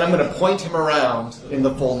 Yeah, and I'm gonna point him around in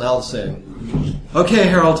the full Nelson. Okay,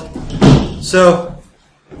 Harold. So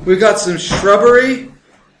we've got some shrubbery.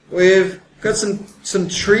 We've got some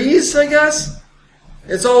trees, I guess.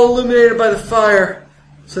 It's all illuminated by the fire,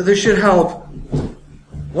 so this should help.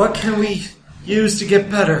 What can we use to get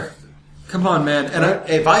better? Come on, man. And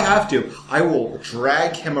if I have to, I will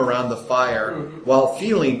drag him around the fire while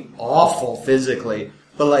feeling awful physically,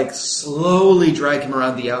 but like slowly drag him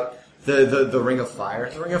around the ring of fire.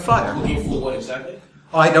 The ring of fire. Looking for what exactly?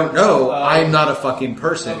 Oh, I don't know. I'm not a fucking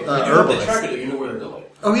person. You know what they're Herbalist. trying to do. You know where they're going.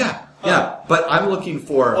 Oh yeah. But I'm looking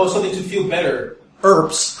for Something to feel better.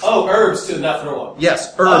 herbs. Oh, herbs to not throw up.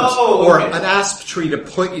 Yes, herbs. Oh, or okay. an asp tree to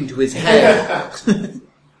put into his head.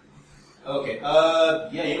 Okay. Yeah.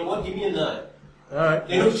 You know what? Give me a 9. Alright.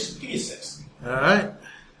 You know, just give me a 6. Alright.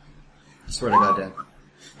 Swear to God, Dan.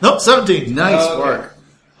 Nope, 17. Nice Okay. work.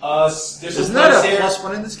 There's Isn't some that dice a there.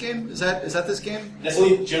 +1 in this game? Is that this game? That's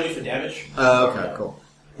only generally for damage. Okay, cool.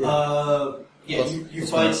 Yeah. You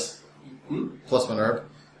find. +1 herb.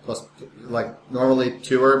 Plus, like, normally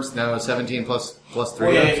 2 herbs, now 17 plus 3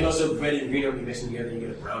 Oh yeah. You herbs. can also red and green herb you mix them together. You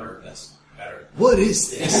get a brown herb. That's better. What is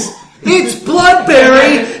this? It's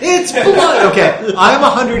Bloodberry! It's blood! Okay, I'm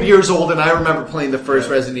 100 years old and I remember playing the first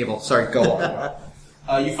Resident Evil. Sorry, go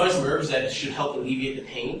on. You find some herbs that should help alleviate the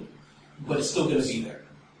pain, but it's still going to be there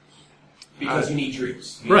because you need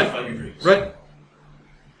dreams. You need to find your dreams. Right.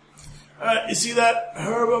 Alright, you see that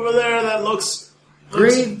herb over there that looks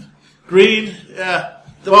Green? green? Yeah.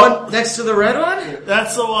 The one next to the red one?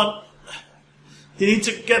 That's the one. You need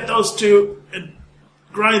to get those two and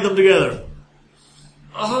grind them together.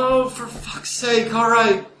 Oh, for fuck's sake,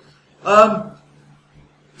 alright.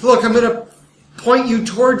 Look, I'm gonna point you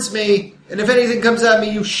towards me, and if anything comes at me,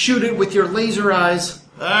 you shoot it with your laser eyes.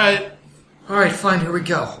 Alright. Alright, fine, here we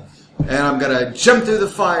go. And I'm gonna jump through the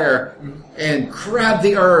fire and grab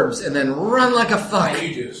the herbs and then run like a fuck. How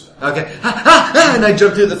you do this? Okay. And I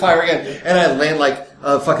jump through the fire again. And I land like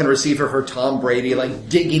a fucking receiver for Tom Brady, like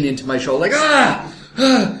digging into my shoulder, like,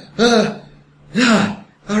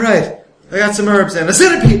 Alright. I got some herbs and a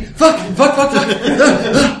centipede. Fuck.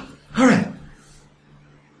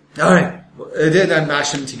 Alright. Then I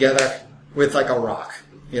mash them together with like a rock,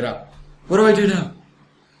 you know. What do I do now?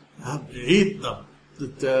 Eat them.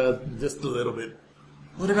 Just a little bit.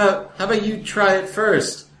 How about you try it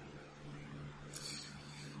first?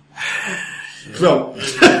 So,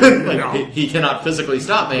 he cannot physically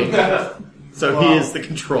stop me. So he is the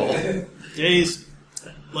control. Jay's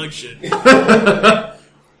like shit.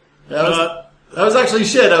 That was actually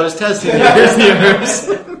shit. I was testing you. Here's the herbs.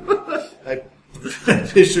 I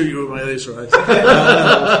picture you with my laser eyes.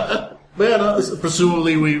 But yeah, no,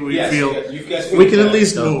 presumably we Yes, feel you guys we can at that.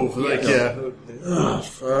 least No. move. Like, yeah. Oh,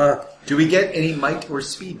 fuck. Do we get any might or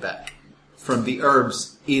speed back from the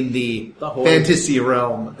herbs in the whole- fantasy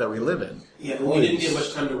realm that we live in? Yeah, well, we didn't get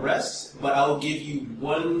much time to rest, but I'll give you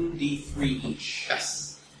 1d3 each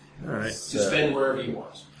Yes. Alright. to spend wherever you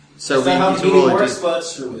want. So That's we not how need the to meeting roll a works, but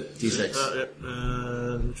screw with it. D6.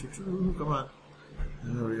 Come on.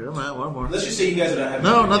 There we go. Come on, one more. Let's just say you guys are not having.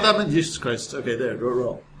 No, not that many. Jesus Christ. Okay, there.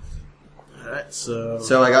 Roll. Alright, so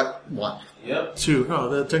So I got 1. Yep. 2.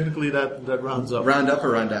 No, technically that rounds up. Round up or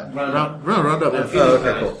round down? Round up. Yeah. Oh,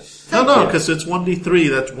 okay, cool. No, because it's 1d3.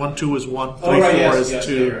 That's 1, 2 is 1, 3, 4 is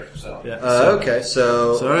 2. So. Yeah. Okay,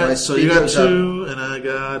 so So, all right, my so speed you got goes up. 2, and I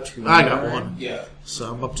got 1. Yeah.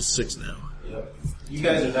 So I'm up to 6 now. Yep. You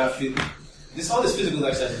guys are not feeling. All this physical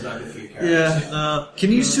exercise is not good for your character. Yeah.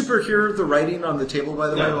 Can you superhear the writing on the table, by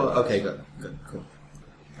the way? No. Okay, good, cool.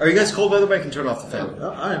 Are you guys cold, by the way? I can turn off the fan.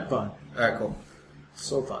 I am fine. Alright, cool.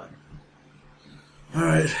 So fine. All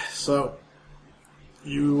right. So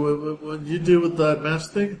you what did you do with that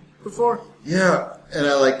mask thing before? Yeah, and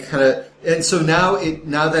I like kind of, and so now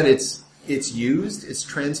that it's used, it's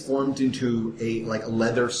transformed into a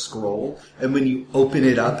leather scroll, and when you open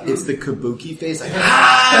it up, it's the Kabuki face, like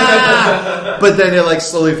ah! But then it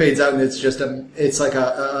slowly fades out, and it's just a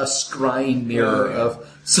scrying mirror of.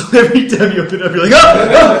 So every time you open it up, you're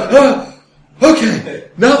like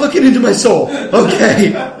okay, now looking into my soul.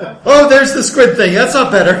 Okay, oh, there's the squid thing. That's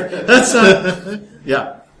not better. That's not.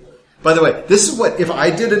 Yeah. By the way, this is what, if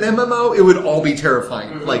I did an MMO, it would all be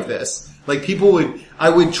terrifying like this. I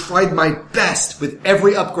would try my best with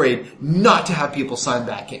every upgrade not to have people sign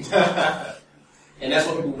back in. And that's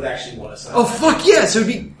what people would actually want to sign. Oh, fuck yes, it would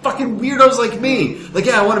be fucking weirdos like me.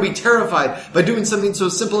 I want to be terrified by doing something so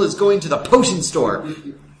simple as going to the potion store.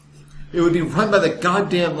 It would be run by the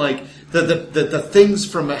goddamn, the things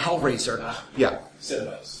from Hellraiser. Yeah.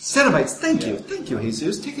 Cenobites, thank you. Thank you,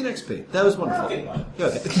 Jesus. Take an XP. That was wonderful.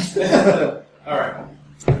 Okay. Alright.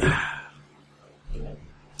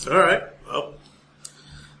 Alright. Well,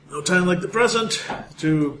 no time like the present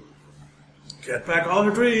to get back all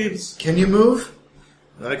her dreams. Can you move?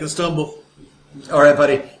 I can stumble. Alright,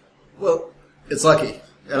 buddy. Well, it's lucky.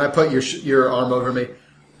 And I put your arm over me.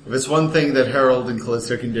 If it's one thing that Harold and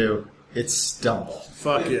Callisto can do, it's stumble.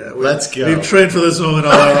 Fuck yeah. Let's go. We've trained for this moment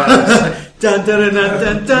all our lives. Dun, dun, dun,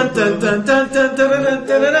 dun, dun, dun, dun, dun, dun, dun, dun,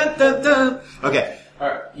 dun, dun, dun. Okay.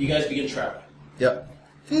 Alright, you guys begin traveling. Yep.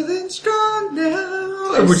 Feeling strong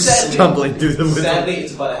now. And we're just stumbling through the window. Sadly,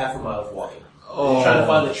 it's about a half a mile of walking. Oh. You're trying to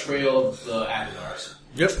find the trail of the Agnars.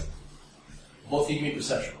 Yep. Both of you give me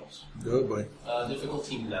perception rolls. Good boy.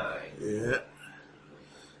 Difficulty 9. Yeah.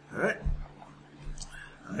 Alright.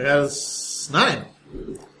 I got a 9.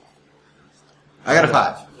 I got a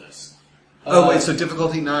 5. Nice. Oh, wait, so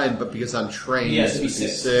difficulty 9, but because I'm trained, Yes, it'd be it's gonna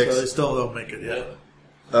be 6. So they 6. still don't make it yet.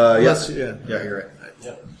 Yes. Yeah. Yeah, you're right.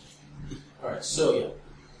 Yep. Alright, so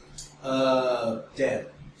Dan.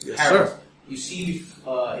 Yes, Harold, sir. you see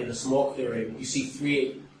in a small clearing, you see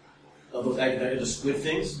 3 of those Agnar, the squid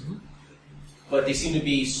things, but they seem to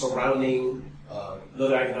be surrounding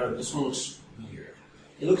another Agnar. This one looks weird.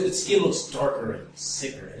 Its skin looks darker and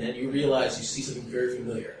sicker, and then you realize you see something very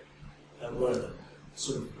familiar. And one of them,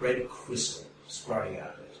 sort of red crystal sprouting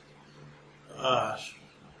out of it.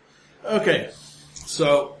 Okay.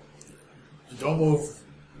 So, don't move.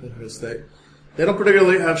 They don't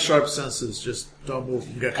particularly have sharp senses. Just don't move.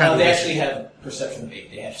 You get kind of They actually have perception of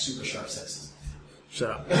 8. They have super sharp senses.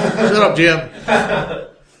 Shut up. Shut up, Jim.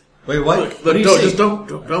 Wait, what? Look, What do you don't, say? just don't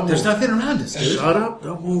move. There's nothing around us, dude. Shut up.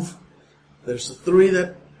 Don't move. There's the 3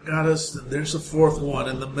 that got us, and there's the 4th one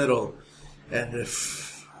in the middle. And if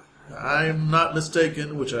I'm not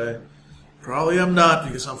mistaken, which I probably am not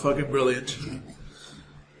because I'm fucking brilliant,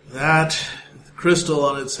 that crystal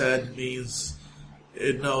on its head means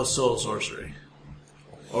it knows soul sorcery.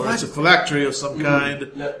 Or it's a phylactery of some kind,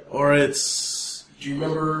 No. or it's... Do you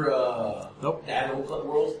remember Nope. the Animal Club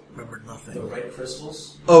world? Remember The nothing. red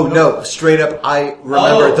crystals? Oh, no, straight up, I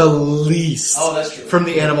remember Oh. the least Oh, that's true. from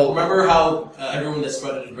the animal. Remember how everyone that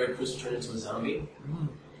sprouted a red crystal turned into a zombie?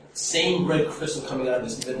 Same red crystal coming out of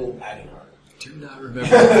this middle Agnar. Do not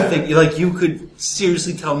remember. You could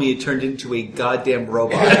seriously tell me it turned into a goddamn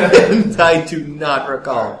robot. And I do not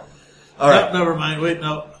recall. Alright. No, never mind. Wait,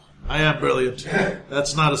 no. I am brilliant.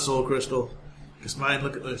 That's not a soul crystal. Because mine,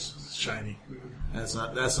 look at this. It's shiny. That's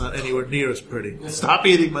not anywhere near as pretty. Stop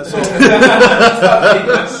eating my soul.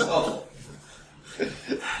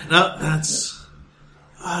 No, that's...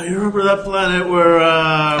 you remember that planet where,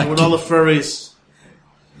 with all the furries?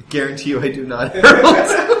 Guarantee you I do not.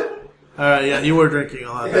 Alright, yeah, you were drinking a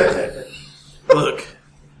lot that day. Look.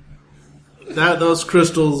 Those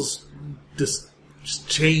crystals just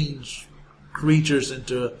change creatures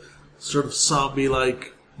into sort of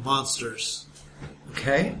zombie-like monsters.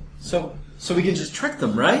 Okay. So we can just trick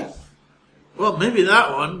them, right? Well, maybe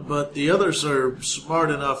that one, but the others are smart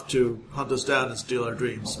enough to hunt us down and steal our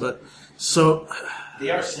dreams. They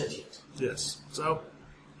are sentient. Yes. So,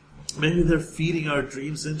 maybe they're feeding our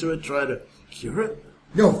dreams into it, try to cure it?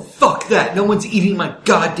 No, fuck that. No one's eating my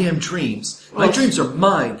goddamn dreams. My dreams are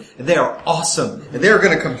mine, and they are awesome, and they're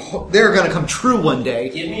gonna come true one day.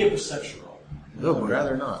 Give me a perception roll. I'd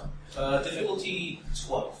rather not. Difficulty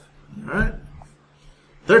 12. Alright.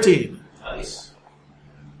 13. Nice.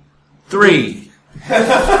 3.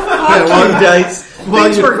 Fucking dice.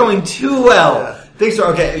 Things were going too well. Things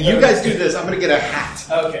are okay. You guys do this. I'm gonna get a hat.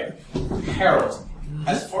 Okay. Harold,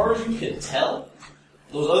 as far as you can tell,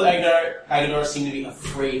 those other Agadars seem to be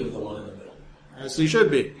afraid of the one in the middle. As he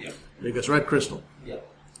should be. Yep. Because red crystal. Yep.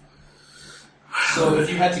 So if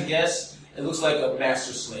you had to guess, it looks like a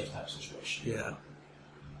master-slave type situation. Yeah.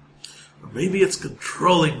 Or maybe it's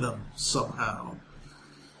controlling them somehow.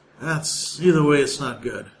 Either way, it's not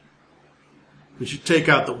good. We should take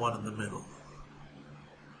out the one in the middle.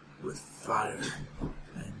 With fire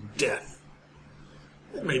and death.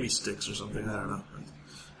 And maybe sticks or something, I don't know.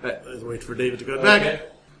 Alright, let's wait for David to go back. Okay.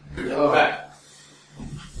 Go back.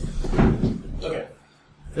 Okay.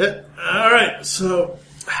 Yeah. Alright, so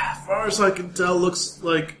as far as I can tell, it looks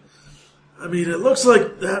like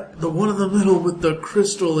that the one in the middle with the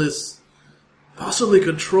crystal is possibly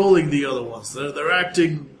controlling the other ones. They're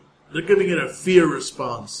giving it a fear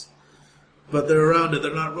response. But they're around it,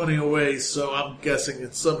 they're not running away, so I'm guessing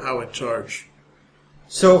it's somehow in charge.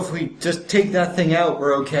 So if we just take that thing out,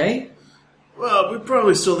 we're okay? Well, we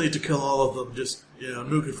probably still need to kill all of them, just,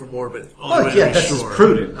 nuke it from orbit. That's just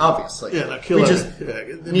prudent, obviously. Yeah, kill we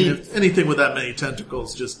it. Anything with that many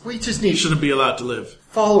tentacles we just need shouldn't be allowed to live.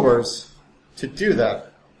 followers to do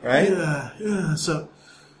that, right? Yeah, so...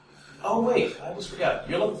 Oh, wait, I almost forgot.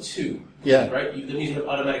 You're level 2. Yeah. Right? That means you have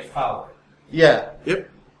automatic follower. Yeah. Yep.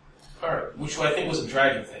 Alright, which I think was a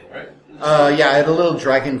dragon thing, right? Yeah, I had a little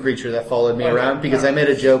dragon creature that followed me around because I made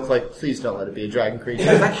a joke like, please don't let it be a dragon creature.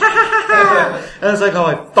 I was like, ha ha ha! And I was like, oh,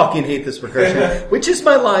 I fucking hate this recursion. Which is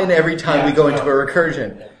my line every time we go into a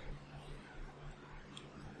recursion.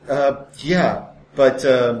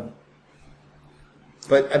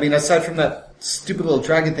 But I mean, aside from that stupid little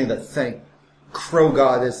dragon thing that thank Crow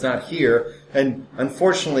God is not here, and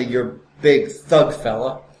unfortunately your big thug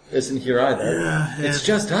fella isn't here either. Yeah. It's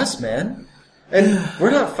just us, man. And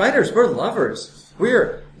we're not fighters, we're lovers.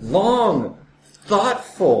 We're long,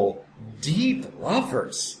 thoughtful, deep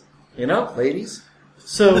lovers. You know, ladies?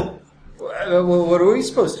 So, what are we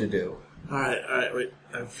supposed to do? Alright, wait.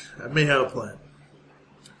 I may have a plan.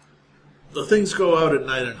 The things go out at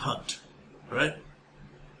night and hunt, right?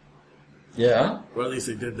 Yeah? Or at least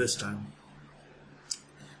they did this time.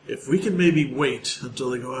 If we can maybe wait until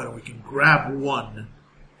they go out and we can grab one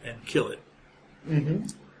and kill it. Mm-hmm.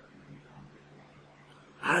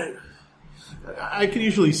 I can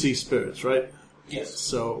usually see spirits, right? Yes.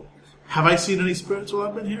 So, have I seen any spirits while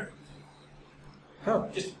I've been here? Oh.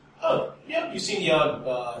 You've seen the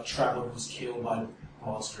odd traveler who was killed by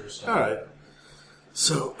monsters. Alright.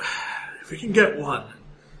 So, if we can get one,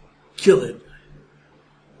 kill it,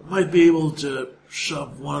 I might be able to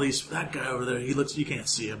shove one of these, that guy over there, you can't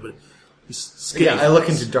see him, but he's skinny. Yeah, I look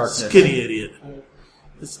into darkness. Skinny idiot.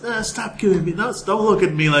 Stop giving me nuts, don't look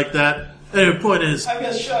at me like that. Anyway, the point is... I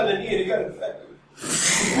got shot in the ear, it got infected.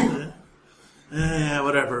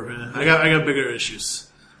 Whatever, man. I got bigger issues.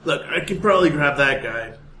 Look, I can probably grab that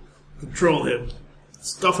guy, control him,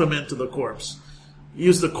 stuff him into the corpse,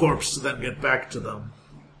 use the corpse to then get back to them,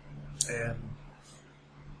 and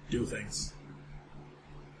do things.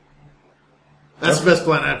 That's the best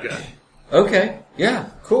plan I've got. Okay, yeah,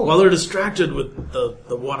 cool. While they're distracted with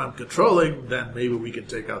the one I'm controlling, then maybe we can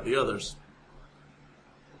take out the others.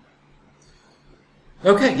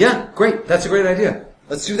 Okay, yeah, great. That's a great idea.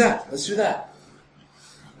 Let's do that.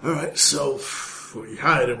 Alright, so we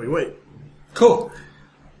hide and we wait. Cool.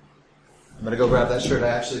 I'm gonna go grab that shirt I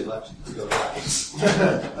actually left to go back. I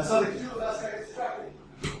saw the cute last guy distracted.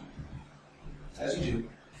 As you do.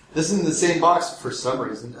 This is in the same box for some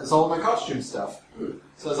reason as all of my costume stuff.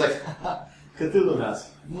 So I was like, haha, Cthulhu mask.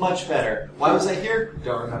 Much better. Why was I here?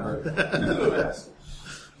 Don't remember. Cthulhu mask.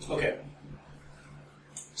 Okay.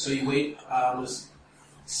 So you wait, let's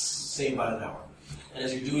say about an hour. And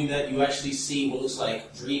as you're doing that, you actually see what looks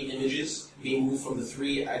like dream images being moved from the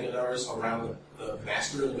 3 Agadars around the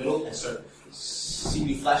master in the middle and start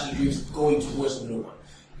seemingly flashing dreams going towards the middle one.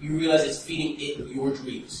 You realize it's feeding it your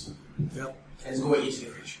dreams. Yep. And it's going into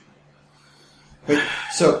the creature. Wait,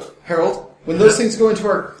 so, Harold, when those things go into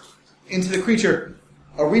the creature,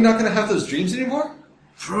 are we not going to have those dreams anymore?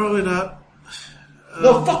 Probably not.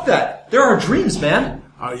 No, fuck that. There are dreams, man.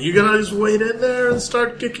 Are you gonna just wait in there and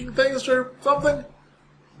start kicking things or something?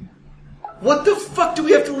 What the fuck do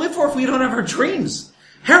we have to live for if we don't have our dreams?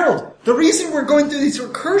 Harold, the reason we're going through these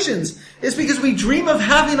recursions is because we dream of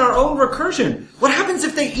having our own recursion. What happens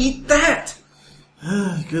if they eat that?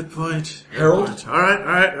 Good point. Harold? All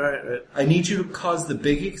right. I need you to cause the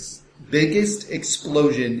biggest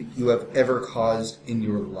explosion you have ever caused in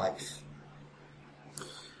your life.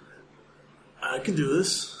 I can do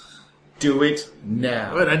this. Do it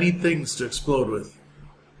now. All right, I need things to explode with.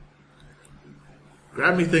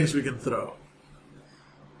 Grab me things we can throw.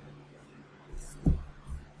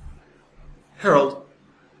 Harold,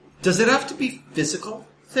 does it have to be physical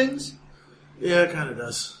things? Yeah, it kind of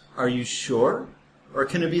does. Are you sure? Or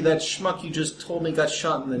can it be that schmuck you just told me got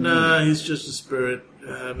shot in the knee? Nah, he's just a spirit.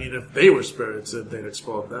 I mean, if they were spirits, then they'd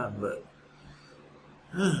explode them, but...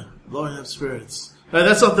 Lord have spirits.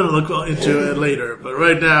 That's something to look into later, but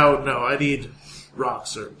right now, no, I need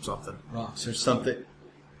rocks or something. Rocks or something.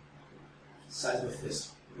 Size of a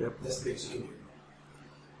fist. Yep. That's the biggest you can do.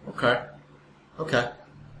 Okay.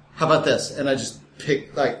 How about this? And I just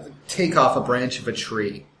take off a branch of a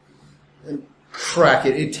tree and crack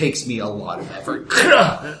it. It takes me a lot of effort.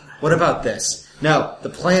 What about this? Now, the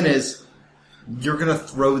plan is you're going to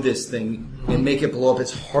throw this thing and make it blow up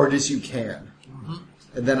as hard as you can. Mm-hmm.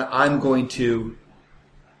 And then I'm going to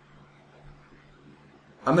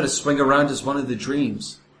swing around as one of the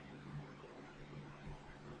dreams.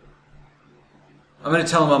 I'm going to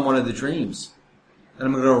tell him I'm one of the dreams. And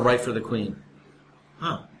I'm going to go right for the queen.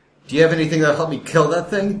 Huh. Do you have anything that'll help me kill that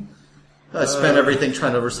thing? I spent everything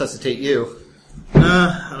trying to resuscitate you.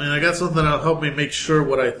 I mean, I got something that'll help me make sure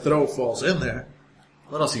what I throw falls in there.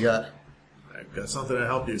 What else you got? I've got something to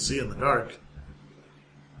help you see in the dark.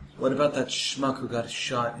 What about that schmuck who got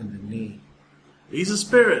shot in the knee? He's a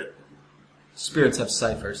spirit. Spirits have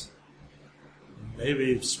ciphers.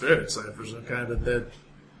 Maybe spirit ciphers are kind of dead.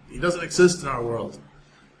 He doesn't exist in our world.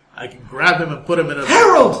 I can grab him and put him in a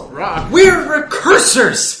Harold! rock. We're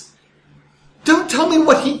recursors! Don't tell me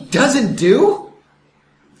what he doesn't do!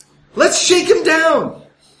 Let's shake him down!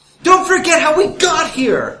 Don't forget how we got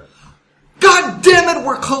here! God damn it,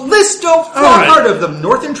 we're Callisto Flockhart of the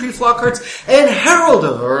Northern Tree Flockharts and Herald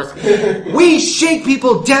of Earth. We shake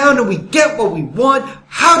people down and we get what we want.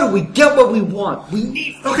 How do we get what we want? We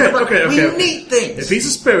need things. We need things. If he's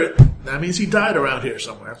a spirit, that means he died around here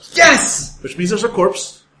somewhere. Yes! Which means there's a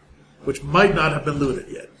corpse, which might not have been looted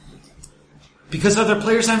yet. Because other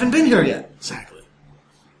players haven't been here yet. Exactly.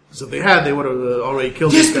 So if they had, they would have already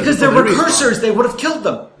killed Yes, these guys because they're before they recursors. respawned. They would have killed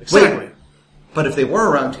them. Exactly. Wait, but if they were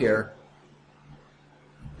around here,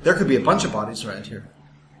 there could be a bunch of bodies around here.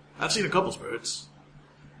 I've seen a couple spirits.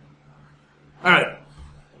 Alright.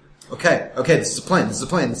 Okay, this is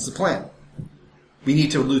a plan. We need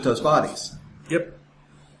to loot those bodies. Yep.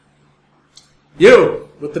 You,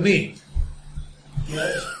 with the knee.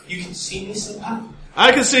 You can see me somehow.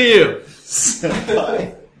 I can see you.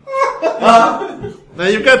 Now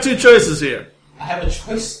you've got two choices here. I have a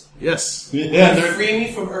choice. Yes. Either free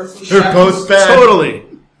me from earthly They're shackles. both bad. Totally.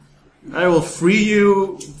 I will free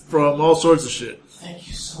you from all sorts of shit. Thank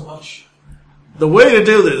you so much. The way to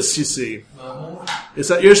do this, you see, is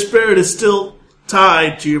that your spirit is still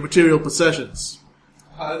tied to your material possessions.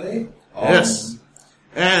 Are they? Yes.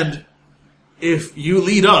 And if you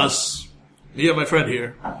lead us, me and my friend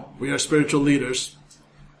here, we are spiritual leaders.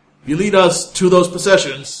 If you lead us to those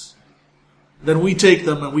possessions, then we take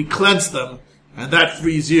them and we cleanse them, and that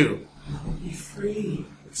frees you. Be free.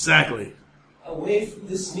 Exactly. Away from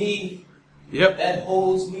this knee Yep. that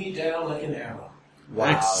holds me down like an arrow.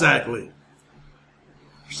 Wow. Exactly.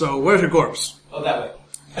 So, where's your corpse? Oh, that way.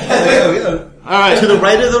 All right. To the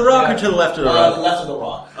right of the rock or to the left of the The rock? left of the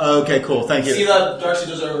rock. Okay, cool. Thank See you. the dark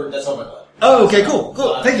shadows that's on my butt. Oh, okay, cool.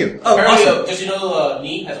 Thank you. Oh, Apparently, awesome. does you know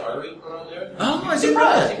knee has artery around there? Oh, I You'd be didn't know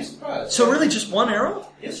surprised. that. You'd be surprised. So really just one arrow?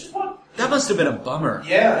 Yes, just one. That must have been a bummer.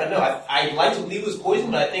 Yeah, I know. I'd like to believe it was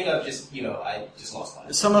poison, but I think I just lost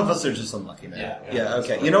life. Some of us are just unlucky, man. Yeah.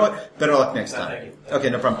 Okay. You know what? Better luck next time. Thank you. Okay,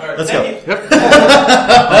 no problem. All right, Let's thank go. you. Yep.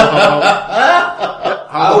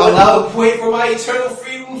 I will wait for my eternal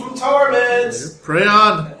freedom from torment. Pray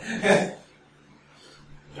on.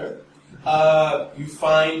 Sure. You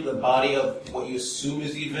find the body of what you assume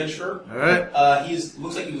is the adventurer. All right.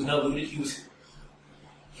 Looks like he was not looted. He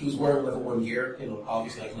was wearing level 1 gear,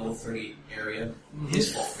 obviously like level 30 area.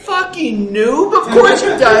 His fault. Really. Fucking noob! Of course you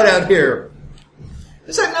died out here!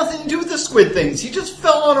 This had nothing to do with the squid things. He just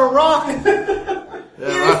fell on a rock. He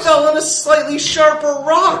rocks. fell on a slightly sharper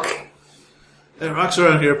rock. Yeah, rocks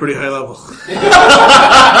around here are pretty high level.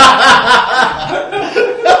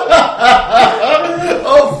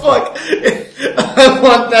 Oh fuck! I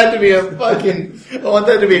want that to be a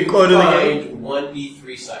quote of the game. Find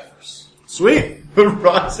 1d3 ciphers. Sweet. The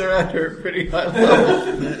rocks around her are pretty high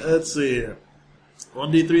level. Let's see here.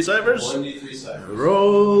 1d3 ciphers. 1d3 ciphers.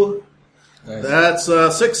 Roll. Nice.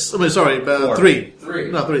 That's 6. I mean, sorry, 3.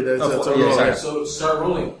 3. No, 3. That's four. a Yeah, roll. sorry. So start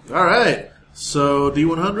rolling. All right. So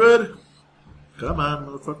D100. Come on,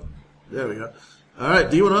 motherfucker. There we go. All right,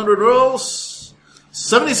 D100 rolls.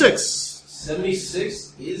 76.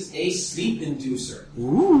 76 is a sleep inducer.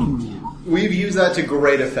 Ooh. We've used that to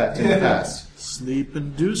great effect in the past. Sleep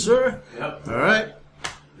inducer. Yep. All right.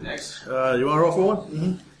 Next. You want to roll for one?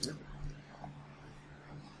 Mm-hmm.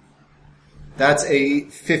 That's a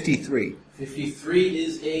 53. 53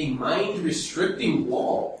 is a mind-restricting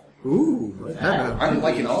wall. Ooh. Right there. I'm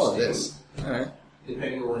liking all of this. All right.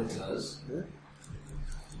 Depending on what it does.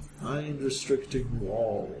 Mind restricting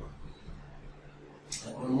wall.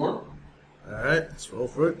 One more. All right, let's roll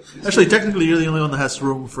for it. Actually, technically, you're the only one that has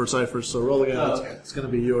room for ciphers, so roll again. Oh, It's- okay. It's going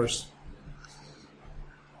to be yours.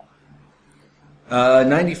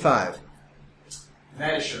 95.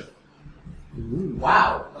 Vanisher.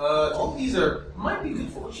 Wow. All these might be good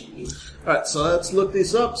fortune. All right, so let's look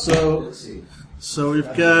these up. Let's see. So we've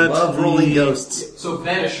got Love rolling ghosts. So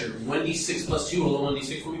Vanisher, 1d6 plus 2. Roll a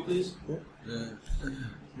 1d6 for me, please.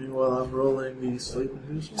 Meanwhile, I'm rolling the sleep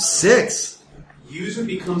inducer. 6. User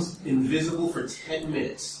becomes invisible for 10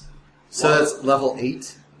 minutes. So that's level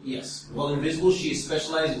 8. Yes. While invisible, she is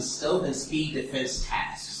specialized in stealth and speed defense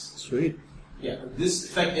tasks. Sweet. Yeah. This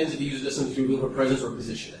effect ends if the user does something to reveal her presence or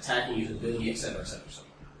position, attacking, user ability, etc., etc.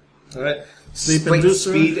 All right, sleep Wait, inducer.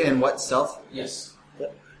 speed and what? Stealth? Yes. All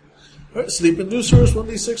right, sleep inducer is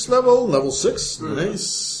 1d6 level 6.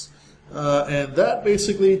 Nice. And that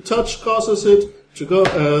basically touch causes it to go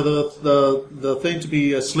the thing to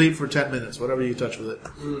be asleep for 10 minutes, whatever you touch with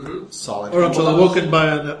it, Solid. or until What awoken by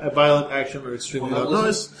a violent action or extremely What loud level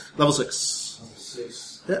is noise. Level 6.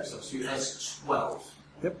 6. Yep. So she has 12.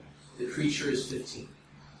 Yep. The creature is 15.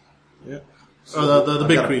 Yep. The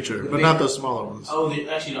big got it. creature, but big- not the smaller ones. Oh,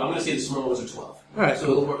 actually, no, I'm going to say the small ones are 12. All right, So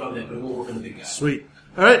cool. we'll work on that, but it won't work on the big guy. Sweet.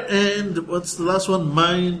 All right, and what's the last one?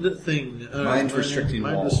 Mind thing. All right, Mind restricting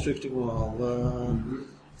mind wall. restricting wall.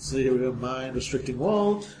 Let's see, here we go. Mind restricting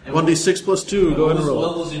wall. 1d6 plus 2. Go ahead and roll. What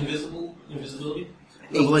level is invisibility?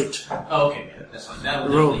 Level 8. Oh, okay. Yeah, that's fine. That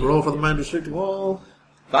will Roll, definitely- roll for the mind restricting wall.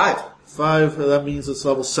 5. 5. That means it's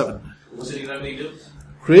level 7. What's it exactly do?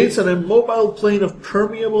 Creates an immobile plane of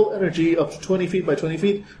permeable energy up to 20 feet by 20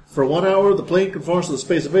 feet. For 1 hour, the plane conforms to the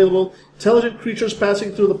space available. Intelligent creatures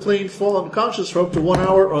passing through the plane fall unconscious for up to 1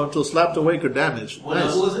 hour or until slapped awake or damaged. What Nice.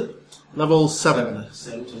 level is it? Level 7.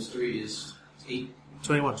 7 times 3 is 8,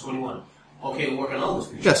 21. 21. Okay, we'll work on all those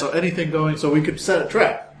creatures. Yeah, so anything going, so we could set a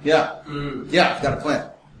trap. Yeah. Yeah, got a plan.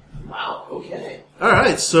 Wow, okay.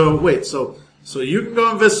 Alright, so wait, so you can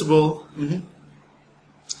go invisible.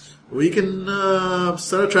 We can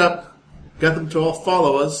set a trap, get them to all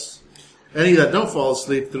follow us. Any that don't fall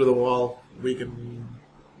asleep through the wall, we can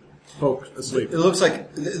poke asleep. It looks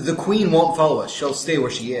like the queen won't follow us. She'll stay where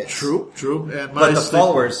she is. True. And But the sleep-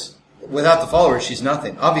 followers, without the followers, she's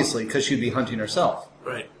nothing. Obviously, because she'd be hunting herself.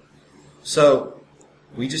 Right. So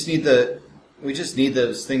we just need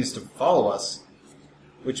those things to follow us,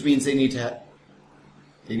 which means they need to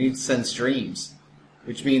send streams,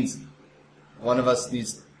 which means one of us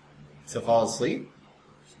needs to fall asleep.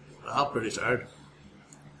 I'm pretty tired.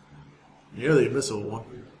 You're the invisible one.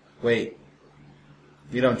 Wait,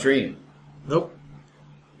 you don't dream. Nope.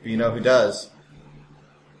 But you know who does?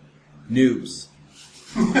 Noobs.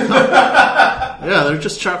 Yeah, they're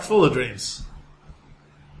just chock full of dreams.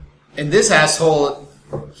 And this asshole,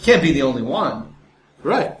 he can't be the only one.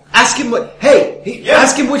 Right. Ask him what. Hey,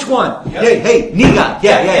 ask him which one. Yeah. Hey, Negan.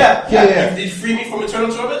 Yeah. Did you free me from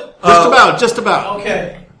Eternal Torment? Just about.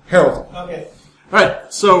 Okay. Harold. Okay.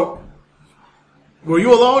 Right, so, were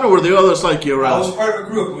you alone or were the others like you I was around? part of a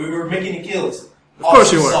group. We were making the kills. Of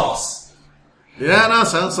course you were. Sauce. Yeah, no,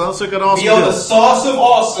 sounds like an awesome Be on the deal. sauce of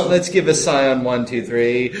awesome. Let's give a sigh on 1, 2,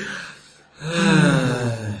 3.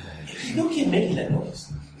 You don't keep making that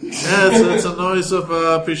noise. Yeah, it's a noise of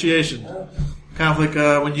appreciation. Kind of like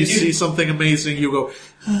when you Did you- see something amazing, you go,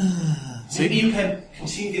 Maybe you can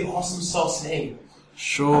continue the awesome sauce name.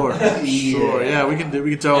 sure, sure, yeah, we can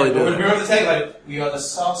totally And do remember that. the tagline, we are the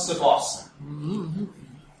sauce of awesome.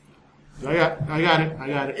 I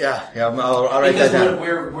got it. Yeah, I'll write Because that down.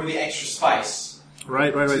 we're the extra spice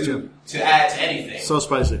Right, Jim. to add to anything. So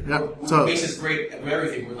spicy. Yeah, What so, makes us great at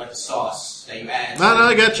everything, we're like the sauce that you add. No,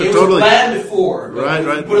 I get you, It totally. was bland before, but Right, when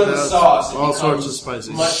right, you put on the that's sauce, it all sorts becomes of spices.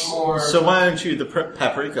 much more... So why aren't you the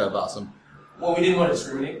paprika of awesome? well, we didn't want to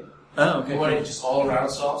discriminate. Oh, We wanted just all-around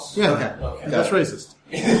sauce. yeah, Okay. that's racist.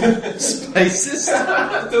 Spices?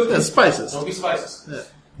 Yeah, spices. Don't be spices. Yeah.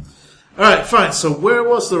 Alright, fine. So where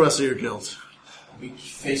was the rest of your guild? We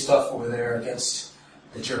faced off over there against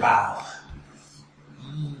the Jerbal.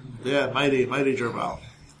 Yeah, mighty Jerbal.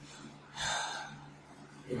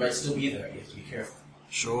 It might still be there. You have to be careful.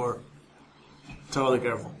 Sure. Totally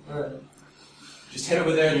careful. Alright. Just head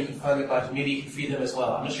over there and you can find the bodies. Maybe you can feed them as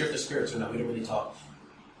well. I'm not sure if they're spirits or not. We don't really talk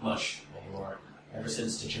much anymore. Ever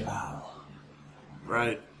since the Jerbal.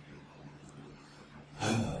 Right.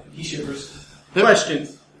 He shivers. Question.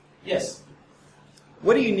 Yes.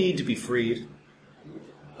 What do you need to be freed?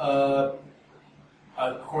 According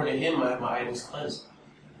to him, my item's cleansed.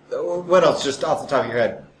 What else, just off the top of your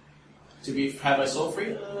head? To have my soul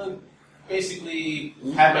free? Basically,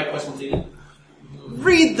 have my quest completed.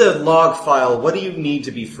 Read the log file. What do you need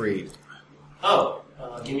to be freed? Oh,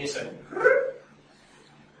 give me a second.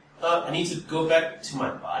 I need to go back to my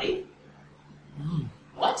body?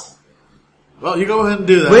 What? Well, you go ahead and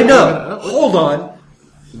do that. Wait, no. Hold on.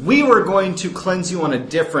 We were going to cleanse you on a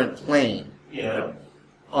different plane. Yeah.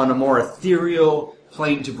 On a more ethereal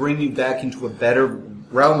plane to bring you back into a better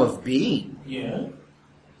realm of being. Yeah.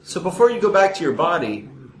 So before you go back to your body,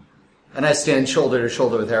 and I stand shoulder to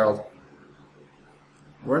shoulder with Harold,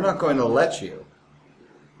 we're not going to let you.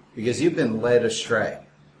 Because you've been led astray.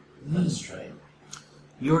 That's right.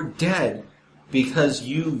 You're dead because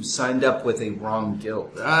you signed up with a wrong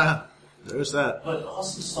guild. Ah, there's that. But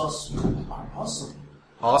awesome sauce are awesome.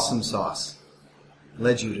 Awesome Sauce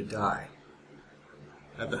led you to die.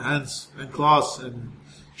 At the hands and claws and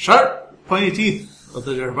sharp, pointy teeth of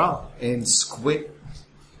the Jerbal. And squid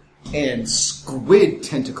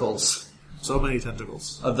tentacles So many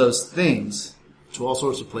tentacles. of those things. To all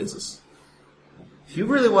sorts of places. If you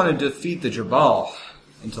really want to defeat the Jerbal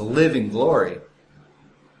and to live in glory,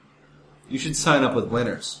 you should sign up with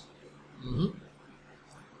winners. Mm-hmm.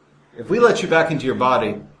 If we let you back into your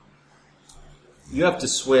body, you have to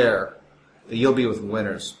swear that you'll be with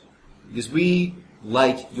winners. Because we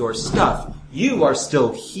like your stuff. You are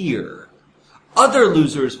still here. Other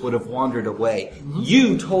losers would have wandered away. Mm-hmm.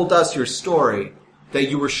 You told us your story, that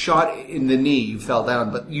you were shot in the knee, you fell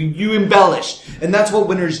down, but you embellished. And that's what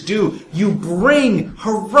winners do. You bring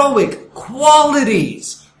heroic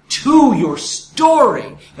qualities to your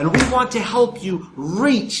story. And we want to help you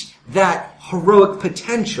reach that heroic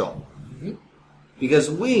potential. Mm-hmm. Because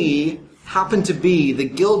we happen to be the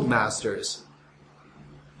guild masters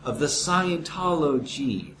of the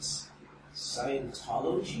Scientologies.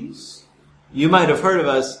 Scientologies? You might have heard of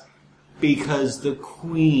us because the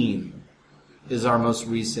Queen is our most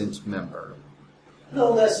recent member.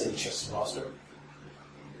 No less interesting, Foster.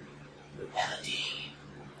 Melody.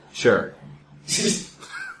 Sure.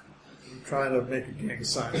 I'm trying to make a gang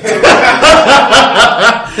sign.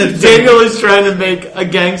 Daniel is trying to make a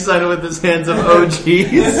gang sign with his hands of OGs.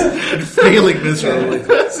 Failing miserably.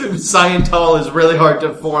 Scientol is really hard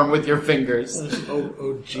to form with your fingers.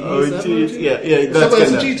 OGs? OGs, yeah, that's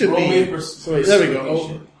Somebody's good a G enough. to B. Roll So wait, there we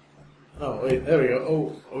go. Oh, wait, there we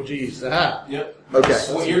go. OGs. Aha. Yep. Okay.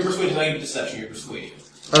 So your persuasion is not even deception, your persuasion.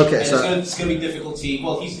 Okay, And so... it's going to be difficulty.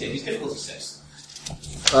 Well, he's difficulty 6.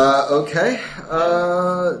 Okay.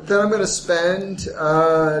 Then I'm going to spend 2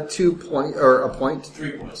 points, or a point.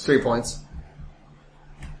 3 points. 3 points.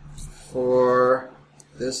 For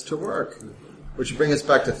this to work. Which would bring us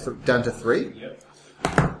back to down to 3. Yep.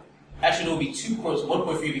 Actually, it will be 2 points. 1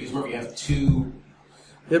 point for you because remember you have 2.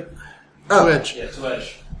 Yep. Oh. Edge. Yeah, 2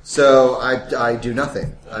 edge. So I do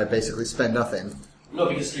nothing. I basically spend nothing. No,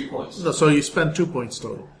 because 3 points. No, so you spend 2 points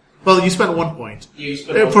total. Well, you spent 1 point. Yeah, you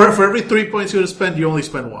spend For every 3 points you would spend, you only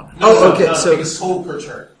spend 1. Okay, so- because total per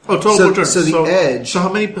turn. Oh, total So- per turn. so the edge- So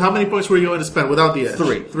how many points were you going to spend without the edge?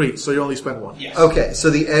 3. 3. So you only spend 1. Yes. Okay, so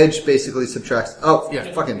the edge basically subtracts... Oh,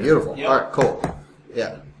 Yeah. fucking beautiful. Yeah. Alright, cool.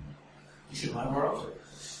 Yeah. You should buy more often.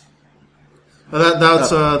 That's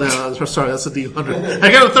sorry, that's a D100.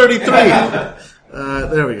 I got a 33.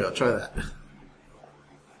 There we go. Try that.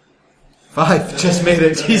 5, just made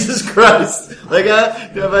it. Jesus Christ. Like,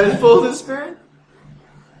 have I pulled the spirit?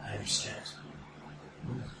 I understand.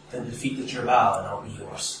 Then defeat the Jerbal and I'll be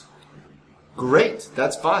yours. Great,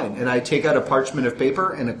 that's fine. And I take out a parchment of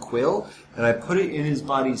paper and a quill, and I put it in his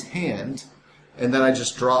body's hand, and then I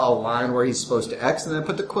just draw a line where he's supposed to X, and then I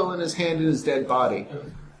put the quill in his hand in his dead body.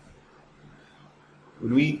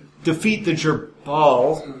 When we defeat the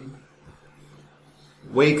Jerbal,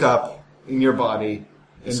 wake up in your body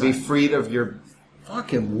and be freed of your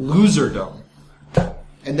fucking loserdom.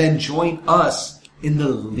 And then join us in the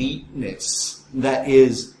eliteness that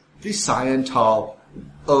is the Scientol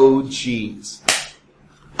OGs.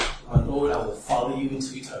 My lord, I will follow you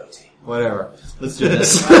into eternity. Whatever. Let's do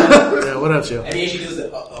this. Yeah, what else, you? And he actually does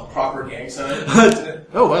a proper gang sign.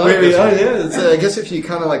 Oh, I like Wait, this one. I guess if you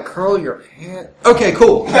kind of like curl your hand. Okay,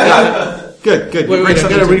 cool. Got it. Good. Wait, Bring I got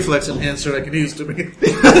something a to- reflex enhancer I can use to make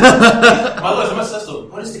My lord, I must ask though,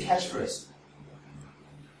 what is the catchphrase?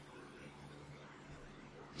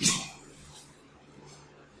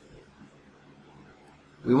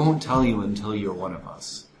 We won't tell you until you're one of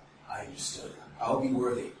us. I understood. I'll be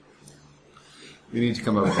worthy. We need to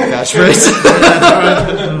come up with a catchphrase.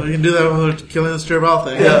 Alright, we can do that when we're killing this Jerbal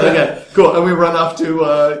thing. Yeah, okay, cool. And we run off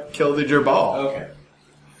to kill the Jerbal. Okay.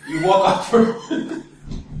 You walk off from...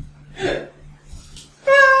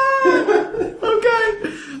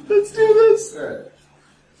 Okay, let's do this. Alright.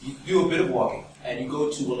 You do a bit of walking, and you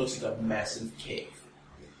go to what looks like a massive cave.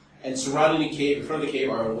 And surrounding the cave, in front of the cave,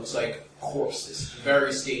 are what looks like corpses,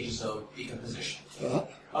 various stages of decomposition. Uh-huh.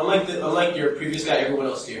 Unlike your previous guy, everyone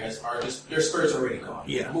else here their spirits are already gone.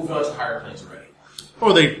 Yeah. Moving on to higher planes already.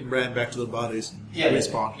 Or they ran back to their bodies and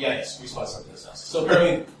respawn. Respawn something else. So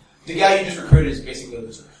apparently, the guy you just recruited is basically a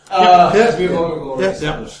loser. Yeah. Move on.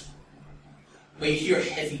 Yeah. But you hear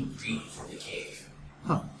heavy breathing from the cave.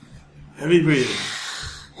 Heavy breathing.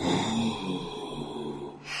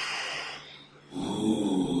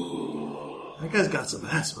 That guy's got some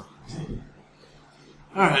asthma.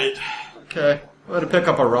 Alright. Okay, I'm going to pick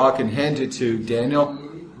up a rock and hand it to Daniel.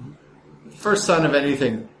 First sign of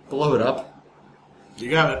anything, blow it up.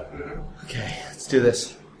 You got it. Okay, let's do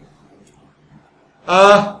this.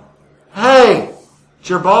 Hey!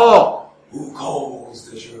 Jerbal! Who calls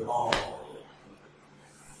the Jerbal?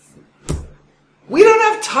 We don't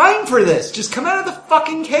have time for this! Just come out of the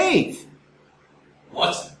fucking cave!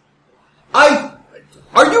 What?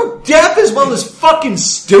 Are you deaf as well as fucking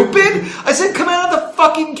stupid? I said come out of the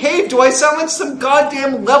fucking cave! Do I sound like some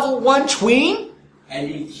goddamn level 1 tween? And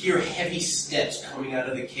you hear heavy steps coming out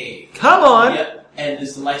of the cave. Come on! Yep. And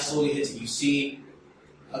as the light slowly hits it, you see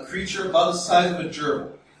a creature about the size of a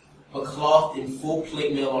gerbil, but clothed in full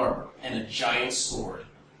plate mail armor and a giant sword.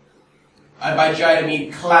 By giant I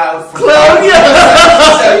mean cloud from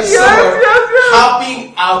Yes!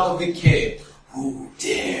 hopping out of the cave. Who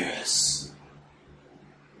dares?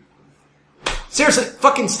 Seriously,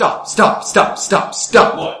 fucking stop.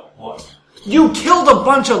 What? You killed a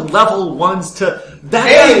bunch of level 1s to... That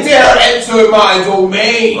They guy- dare enter my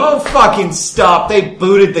domain! Oh, fucking stop. They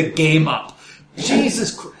booted the game up.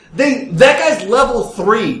 Jesus Christ. That guy's level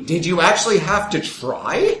 3. Did you actually have to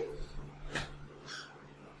try?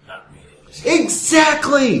 Not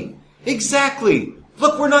really. Exactly.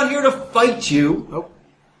 Look, we're not here to fight you. Nope.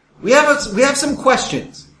 We have some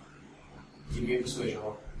questions. Give me a persuasion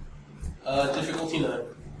roll. Difficulty 9.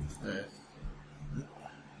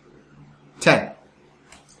 10.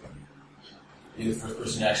 You're the first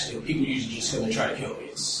person to actually... People usually just come and try to kill me.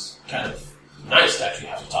 It's kind of nice to actually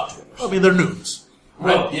have to talk to a person. I mean, they're noobs.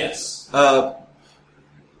 Well, yes. I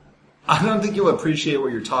don't think you'll appreciate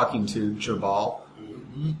what you're talking to, Jerbal.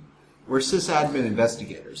 We're sysadmin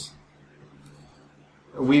investigators.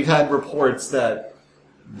 We've had reports that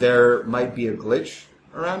there might be a glitch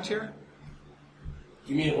around here.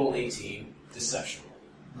 Give me a roll 18. Deception.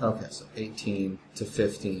 Okay, so 18 to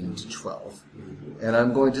 15 to 12. And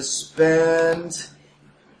I'm going to spend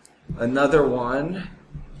another one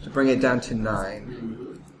to bring it down to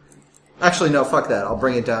 9. Actually, no, fuck that. I'll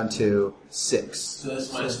bring it down to 6. So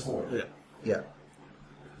that's minus 4. Yeah. Yeah.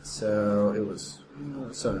 So it was...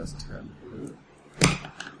 So no, it's 10.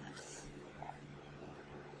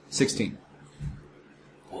 16.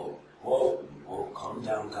 Whoa. Calm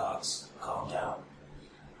down, gods. Calm down.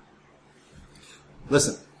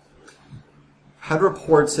 Listen. Had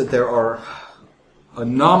reports that there are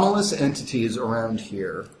anomalous entities around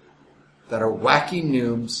here that are wacky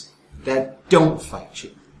noobs that don't fight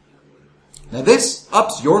you. Now this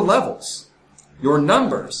ups your levels, your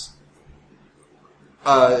numbers,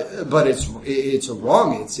 but it's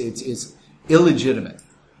wrong. It's illegitimate.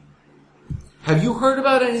 Have you heard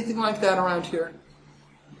about anything like that around here?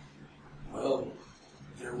 Well,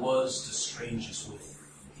 there was the strangest with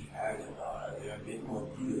the Agalar. They're a bit more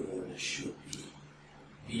brutal than it should be.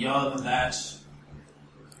 Beyond that,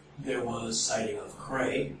 there was sighting of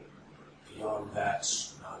Cray. Beyond that,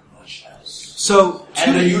 not much else. So,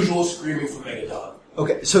 And the usual screaming from Megadon.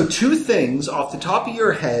 okay, so 2 things off the top of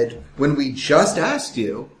your head when we just asked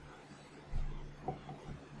you.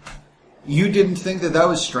 You didn't think that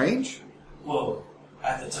was strange? Well,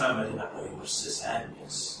 at the time I did not know you were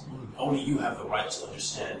sysadmins. Only you have the right to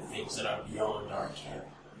understand things that are beyond our ken.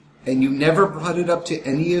 And you never brought it up to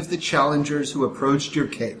any of the challengers who approached your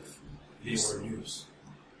cave? They were news.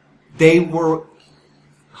 They were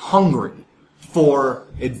hungry for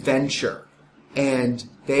adventure, and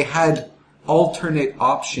they had alternate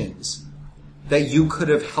options that you could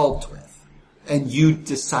have helped with, and you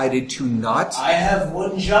decided to not. I have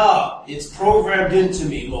one job. It's programmed into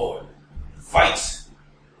me, Lord. Fight.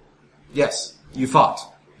 Yes, you fought.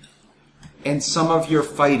 And some of your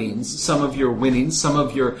fightings, some of your winnings, some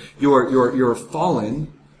of your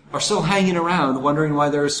fallen are still hanging around wondering why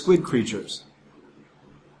there are squid creatures.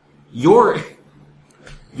 Your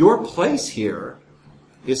place here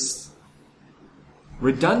is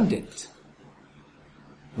redundant.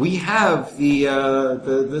 We have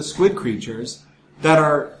the squid creatures that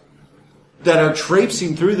are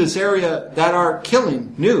traipsing through this area that are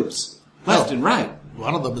killing noobs left and right.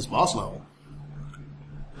 One of them is boss level.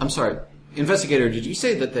 I'm sorry, investigator. Did you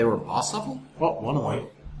say that they were boss level? Well, one of them.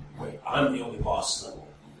 Wait, I'm the only boss level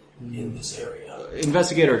in this area.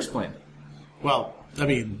 Investigator, explain. Well, I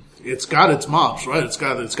mean, it's got its mobs, right? It's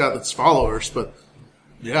got its followers, but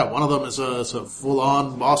yeah, one of them is a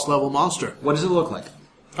full-on boss level monster. What does it look like?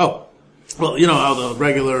 Oh, well, you know how the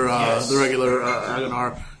regular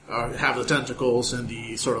Agonar have the tentacles and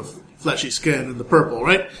the sort of fleshy skin and the purple,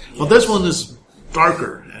 right? Yes. Well, this one is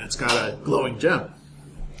darker and it's got a glowing gem.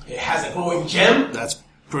 It has a glowing gem? That's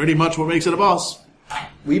pretty much what makes it a boss.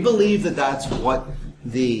 We believe that that's what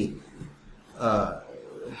the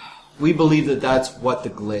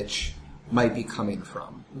glitch might be coming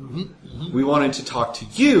from. Mm-hmm. Mm-hmm. We wanted to talk to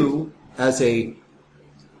you as a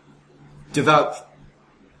devout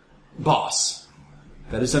boss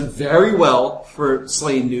that has done very well for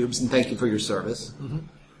slaying noobs, and thank you for your service. Mm-hmm.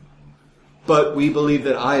 But we believe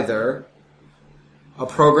that either a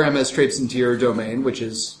program has traipsed into your domain, which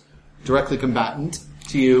is directly combatant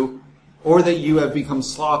to you, or that you have become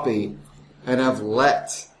sloppy and have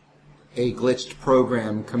let a glitched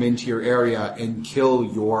program come into your area and kill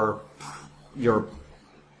your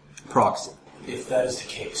proxy. If that is the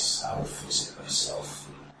case, I will fix it myself.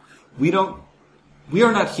 We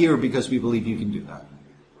are not here because we believe you can do that.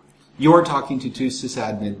 You are talking to two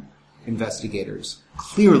sysadmin investigators.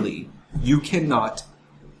 Clearly, you cannot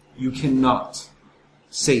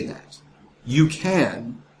say that. You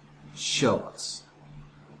can show us.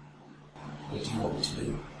 What do you want me to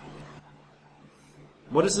do?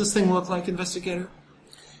 What does this thing look like, investigator?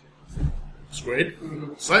 It's great.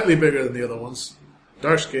 Slightly bigger than the other ones.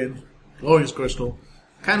 Dark skin, glowing as crystal,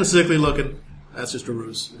 kind of sickly looking. That's just a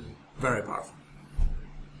ruse. Very powerful.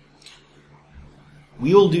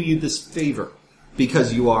 We will do you this favor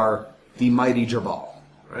because you are the mighty Jabal.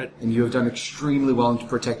 Right. And you have done extremely well in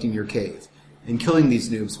protecting your cave. In killing these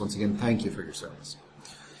noobs, once again, thank you for your service.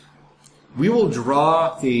 We will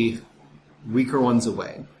draw the weaker ones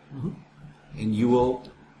away. Mm-hmm. And you will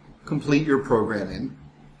complete your programming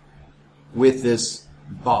with this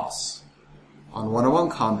boss on one-on-one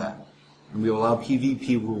combat. And we will allow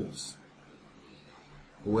PvP rules.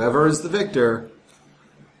 Whoever is the victor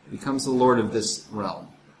becomes the lord of this realm.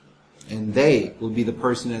 And they will be the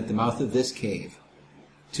person at the mouth of this cave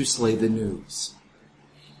to slay the noobs.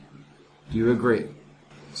 Do you agree?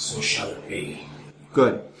 So shall it be.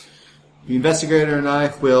 Good. The investigator and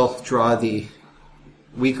I will draw the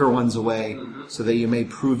weaker ones away so that you may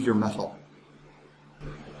prove your mettle.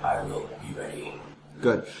 I will be ready.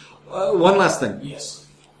 Good. One last thing. Yes.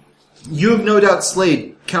 You have no doubt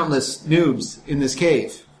slayed countless noobs in this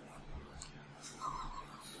cave.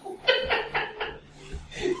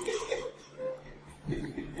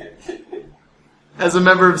 As a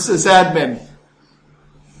member of sysadmin,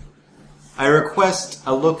 I request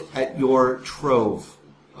a look at your trove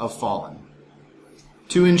of fallen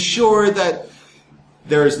to ensure that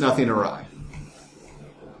there is nothing awry.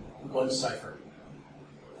 One cipher.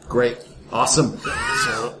 Great. Awesome.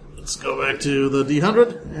 So let's go back to the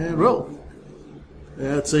D100 and roll.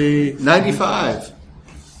 That's a 95.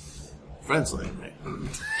 friend's name, right?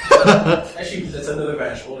 Actually, that's another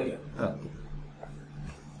vanish. Roll again.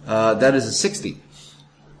 That is a 60.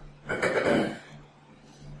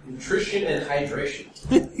 Nutrition and hydration.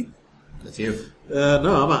 That's you.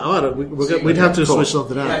 No, I'm out. We'd have to switch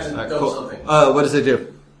something You out. have to double Cool. something. What does it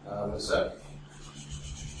do? What's that?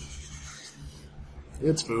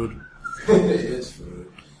 It's food. It is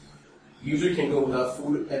food. User can go without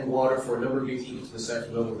food and water for a number of days equal to the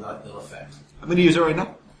second level without ill effect. I'm going to use it right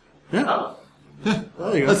now. Yeah. Oh. There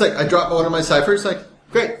you go. That's like, I drop one of my ciphers, like,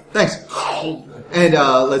 great, thanks. And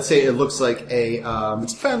let's say it looks like a...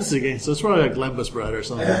 It's a fantasy game, so it's probably like lembas bread or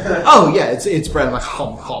something. oh, yeah, it's bread. I'm like,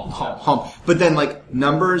 hum, hum, hum, hum. But then, like,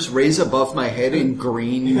 numbers raise above my head in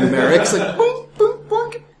green numerics, like, boom, boom,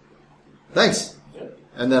 boom. Thanks.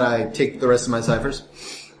 And then I take the rest of my ciphers.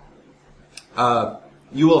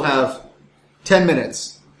 You will have 10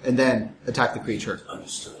 minutes and then attack the creature.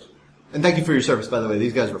 Understood. And thank you for your service, by the way.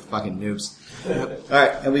 These guys were fucking noobs.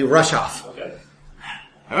 Alright, and we rush off. Okay.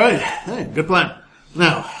 All right. Hey, good plan.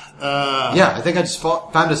 Now, Yeah, I think I just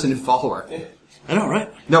found us a new follower. I know, right?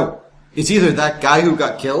 No, it's either that guy who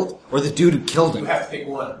got killed or the dude who killed You him. have to pick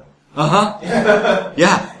one.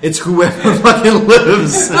 Yeah, it's whoever fucking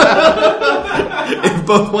lives. If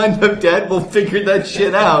both wind up dead, we'll figure that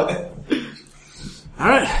shit out. All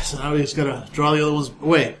right. So now we just gotta draw the other ones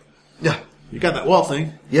away. Yeah, You got that wall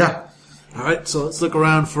thing. yeah. All right. So let's look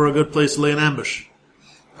around for a good place to lay an ambush.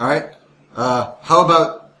 Alright, how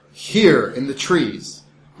about here in the trees?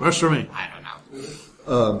 Works for me. I don't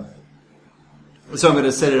know. So I'm going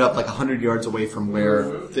to set it up like 100 yards away from where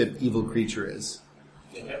the evil creature is.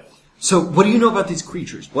 Okay. So what do you know about these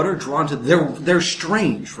creatures? What are drawn to... They're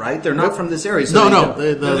strange, right? They're not from this area. So No.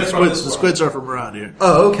 they- The from this squids. The world. squids are from around here.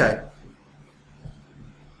 Oh, okay.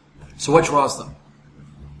 So what draws them?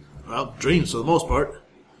 Well, dreams for the most part.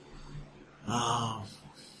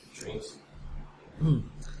 Dreams.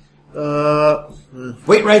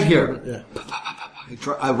 Wait right here. Yeah.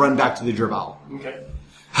 I run back to the Jerbal. Okay.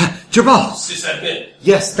 Jerbal! Just that bit.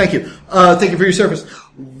 Yes, thank you. Thank you for your service.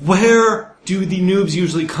 Where do the noobs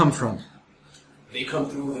usually come from? They come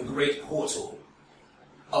through the great portal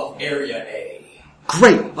of Area A.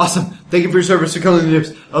 Great, awesome. Thank you for your service for killing the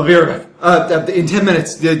noobs. I'll be right back. In 10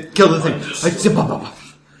 minutes, kill the thing.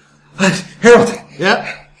 Harold,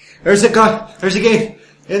 Yeah. there's a gate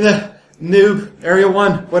in the noob area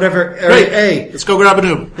 1, whatever area Great. A. Let's go grab a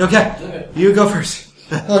noob. Okay, you go first.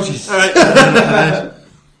 Oh jeez. All right.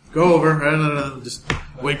 Go over. No. Just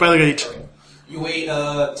wait by the gate. You wait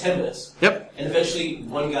 10 minutes. Yep. And eventually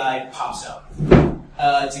one guy pops out.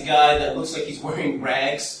 It's a guy that looks like he's wearing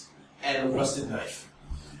rags and a rusted knife.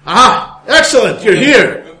 Ah, excellent. You're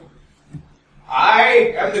here.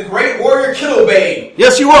 I am the great warrior Kittlebane.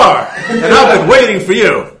 Yes, you are. And I've been waiting for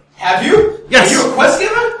you. Have you? Yes. Are you a quest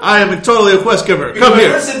giver? I am totally a quest giver. Because Come my here.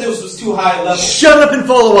 friend said this was too high level. Shut up and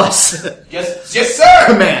follow us. Yes, sir.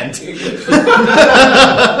 Command.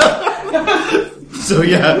 So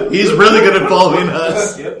yeah, he's really good at following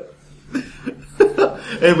us. Yep.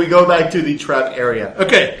 And we go back to the trap area.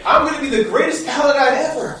 Okay. I'm going to be the greatest paladin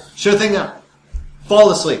ever. Sure thing now.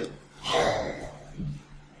 Fall asleep.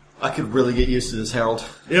 I could really get used to this, Harold.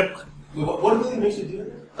 Yep. What really makes you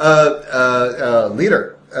do that?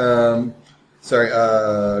 Leader.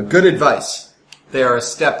 Good advice. They are a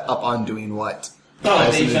step up on doing what? I'm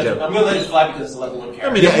Nice going to do. to let it fly because it's a level 1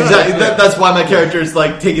 character. mean, Yeah, exactly. That's why my character is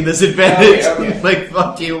like taking this advantage. Okay. Like,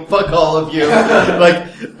 fuck you, fuck all of you. Like,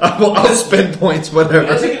 I'll spend points, whatever.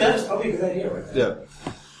 I think that is probably a good idea right there.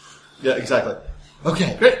 Yeah, exactly.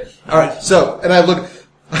 Okay, great. All right, so, and I look,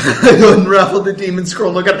 I unravel the demon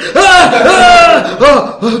scroll, look at it.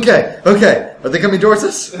 Oh, okay. Are they coming towards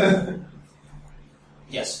us?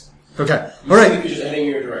 Yes. Okay, You all see the right. creatures heading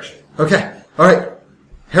in your direction. Okay, all right.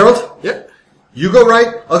 Harold? Yep. You go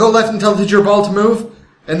right, I'll go left and tell the Jerbal to move,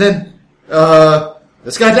 and then,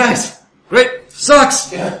 this guy dies. Great.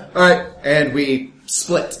 Sucks! Yeah. Alright, and we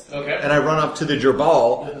split. Okay. And I run up to the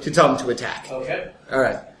Jerbal to tell him to attack. Okay.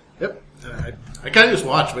 Alright. Yep. I kind of just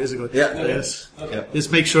watch, basically. Yeah. Yes. Okay.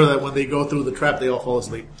 Just make sure that when they go through the trap, they all fall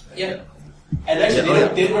asleep. Yeah. And actually, Yeah,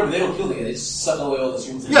 they don't kill the guy. They just suck away all the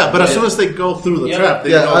streams. Yeah, but as soon as they go through the Yeah. trap,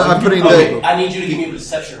 they Yeah, know I'm putting Okay, the... I need you to give me a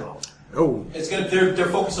perception roll. Oh. It's gonna. They're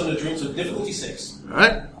focused on the dreams, so difficulty 6. All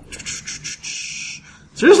right.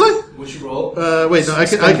 Seriously? What's your roll? Wait, no. I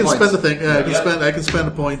can points. spend the thing. I can Yeah. spend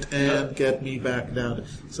a point and get me back down to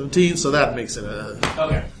 17. So that makes it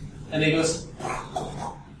Okay. And they just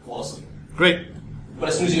fall asleep. great. But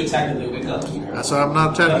as soon as you attack them, they wake up. So I'm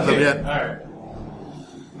not attacking them Okay. yet. All right.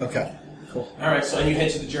 Okay. All right. So and you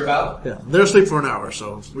head to the Jerbal. Yeah, they're asleep for an hour,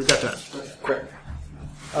 so we've got time. Great.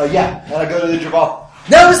 Yeah, and I go to the Jerbal.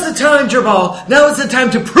 Now is the time, Jerbal! Now is the time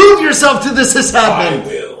to prove yourself to this assassin!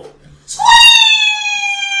 will.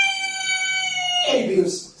 And he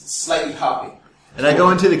becomes slightly hoppy. And I go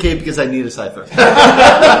into the cave because I need a cipher.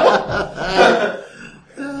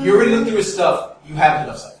 You already looked through his stuff. You have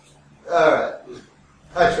enough stuff. Alright.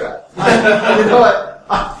 I try. You know what?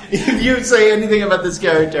 If you say anything about this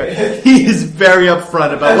character, he is very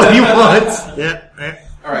upfront about what he wants. Yeah.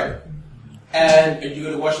 All right. And are you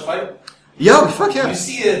going to watch the fight? Yo, fuck yeah. You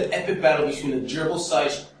see an epic battle between a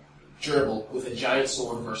gerbil-sized gerbil with a giant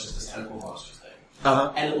sword versus this tentacle monster thing.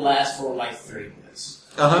 Uh-huh. And it lasts for like 30 minutes.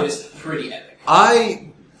 Uh-huh. It is pretty epic. I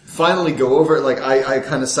finally go over it, like, I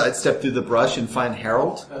kind of sidestep through the brush and find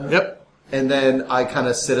Harold. Yep. And then I kind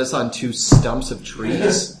of sit us on 2 stumps of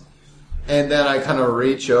trees. And then I kind of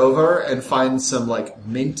reach over and find some, like,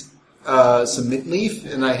 mint some mint leaf,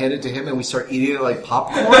 and I hand it to him, and we start eating it like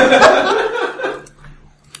popcorn.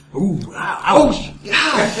 Ooh, ouch. Oh,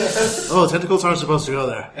 yeah. Oh, tentacles aren't supposed to go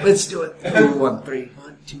there. Let's do it. Ooh, 1, 3.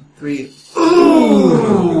 1, 2, 3.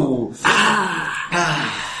 Ooh.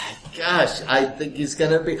 Gosh, I think he's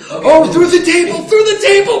gonna be. Okay. Oh, through the table! Through the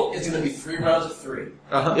table! It's gonna be 3 rounds of 3.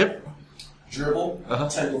 Yep. Gerbil,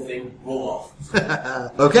 tentacle thing, roll off.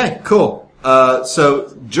 Okay, cool. So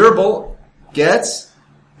Gerbil gets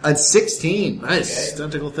a 16. Nice. Okay.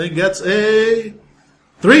 Tentacle thing gets a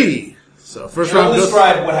 3. So first round goes.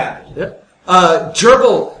 Describe what happened. Yep.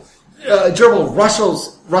 Gerbil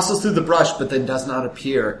rustles through the brush, but then does not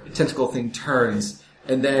appear. Tentacle thing turns,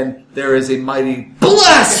 and then there is a mighty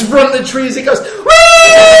blast from the trees. It goes,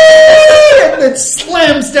 whee! And then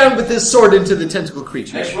slams down with his sword into the tentacle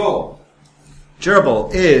creature. Next roll.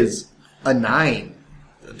 Gerbil is a 9.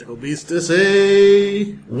 Tentacle beast is a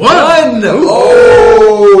 1.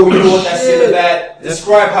 Oh, you know what that's into that?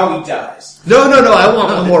 Describe how he dies. No, I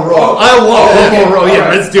want one more roll. I want one more roll. Yeah,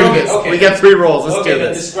 let's do this. Okay. We got 3 rolls. Let's do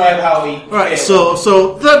this. Describe how he. Alright, so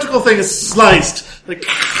the tentacle thing is sliced. Like,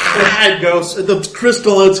 it goes, the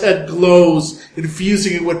crystal on its head glows,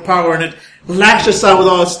 infusing it with power, and it lashes out with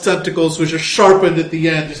all its tentacles, which are sharpened at the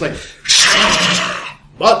end. It's like,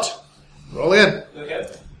 but, roll in. Okay.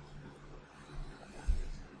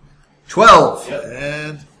 12. Yep.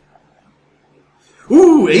 And,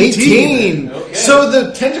 ooh, 18. Okay. So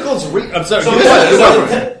the tentacles I'm sorry. So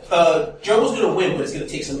Gerbil's gonna win, but it's gonna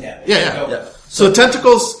take some damage. Yeah. So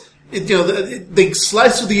tentacles, they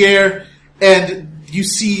slice through the air, and you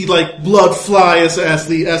see like blood fly as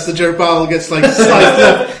the Gerbil gets like sliced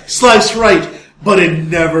left, sliced right, but it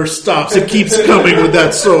never stops. It keeps coming with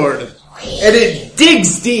that sword, and it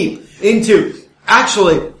digs deep into.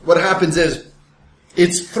 Actually, what happens is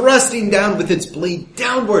it's thrusting down with its blade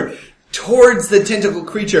downward towards the tentacle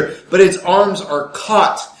creature, but its arms are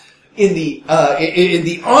caught in the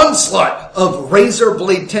onslaught of razor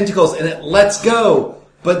blade tentacles, and it lets go.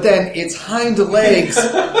 But then its hind legs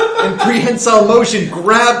in prehensile motion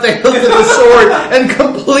grab the hilt of the sword and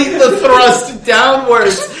complete the thrust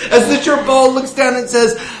downwards as the Gerbil looks down and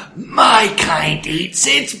says, "My kind eats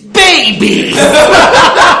its babies."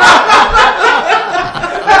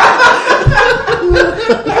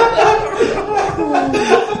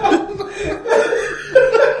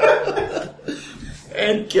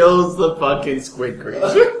 And kills the fucking squid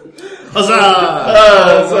creature.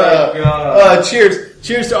 Huzzah!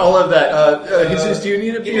 Cheers to all of that. Jesus, do you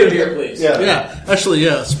need a beer here, please? Yeah. Actually,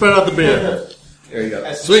 spread out the beer. There you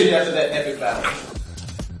go. Sweet. After that epic battle.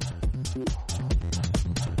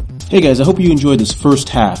 Hey guys, I hope you enjoyed this first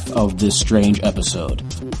half of this strange episode,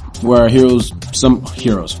 where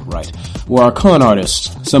where our con artists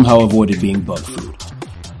somehow avoided being bug food.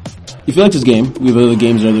 If you like this game, we have other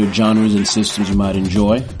games and other genres and systems you might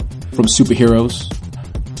enjoy, from superheroes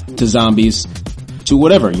to zombies to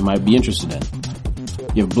whatever you might be interested in.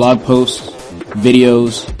 You have blog posts,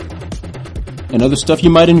 videos, and other stuff you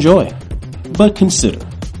might enjoy. But consider,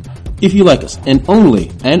 if you like us, and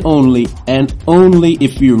only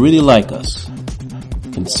if you really like us,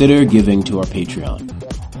 consider giving to our Patreon.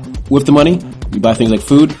 With the money, you buy things like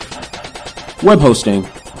food, web hosting,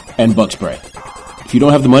 and bug spray. If you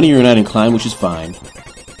don't have the money, you're not inclined, which is fine.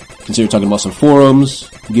 Consider talking about some forums,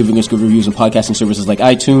 giving us good reviews on podcasting services like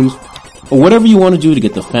iTunes, or whatever you want to do to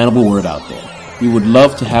get the fanable word out there. We would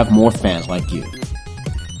love to have more fans like you.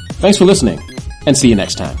 Thanks for listening, and see you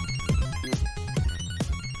next time.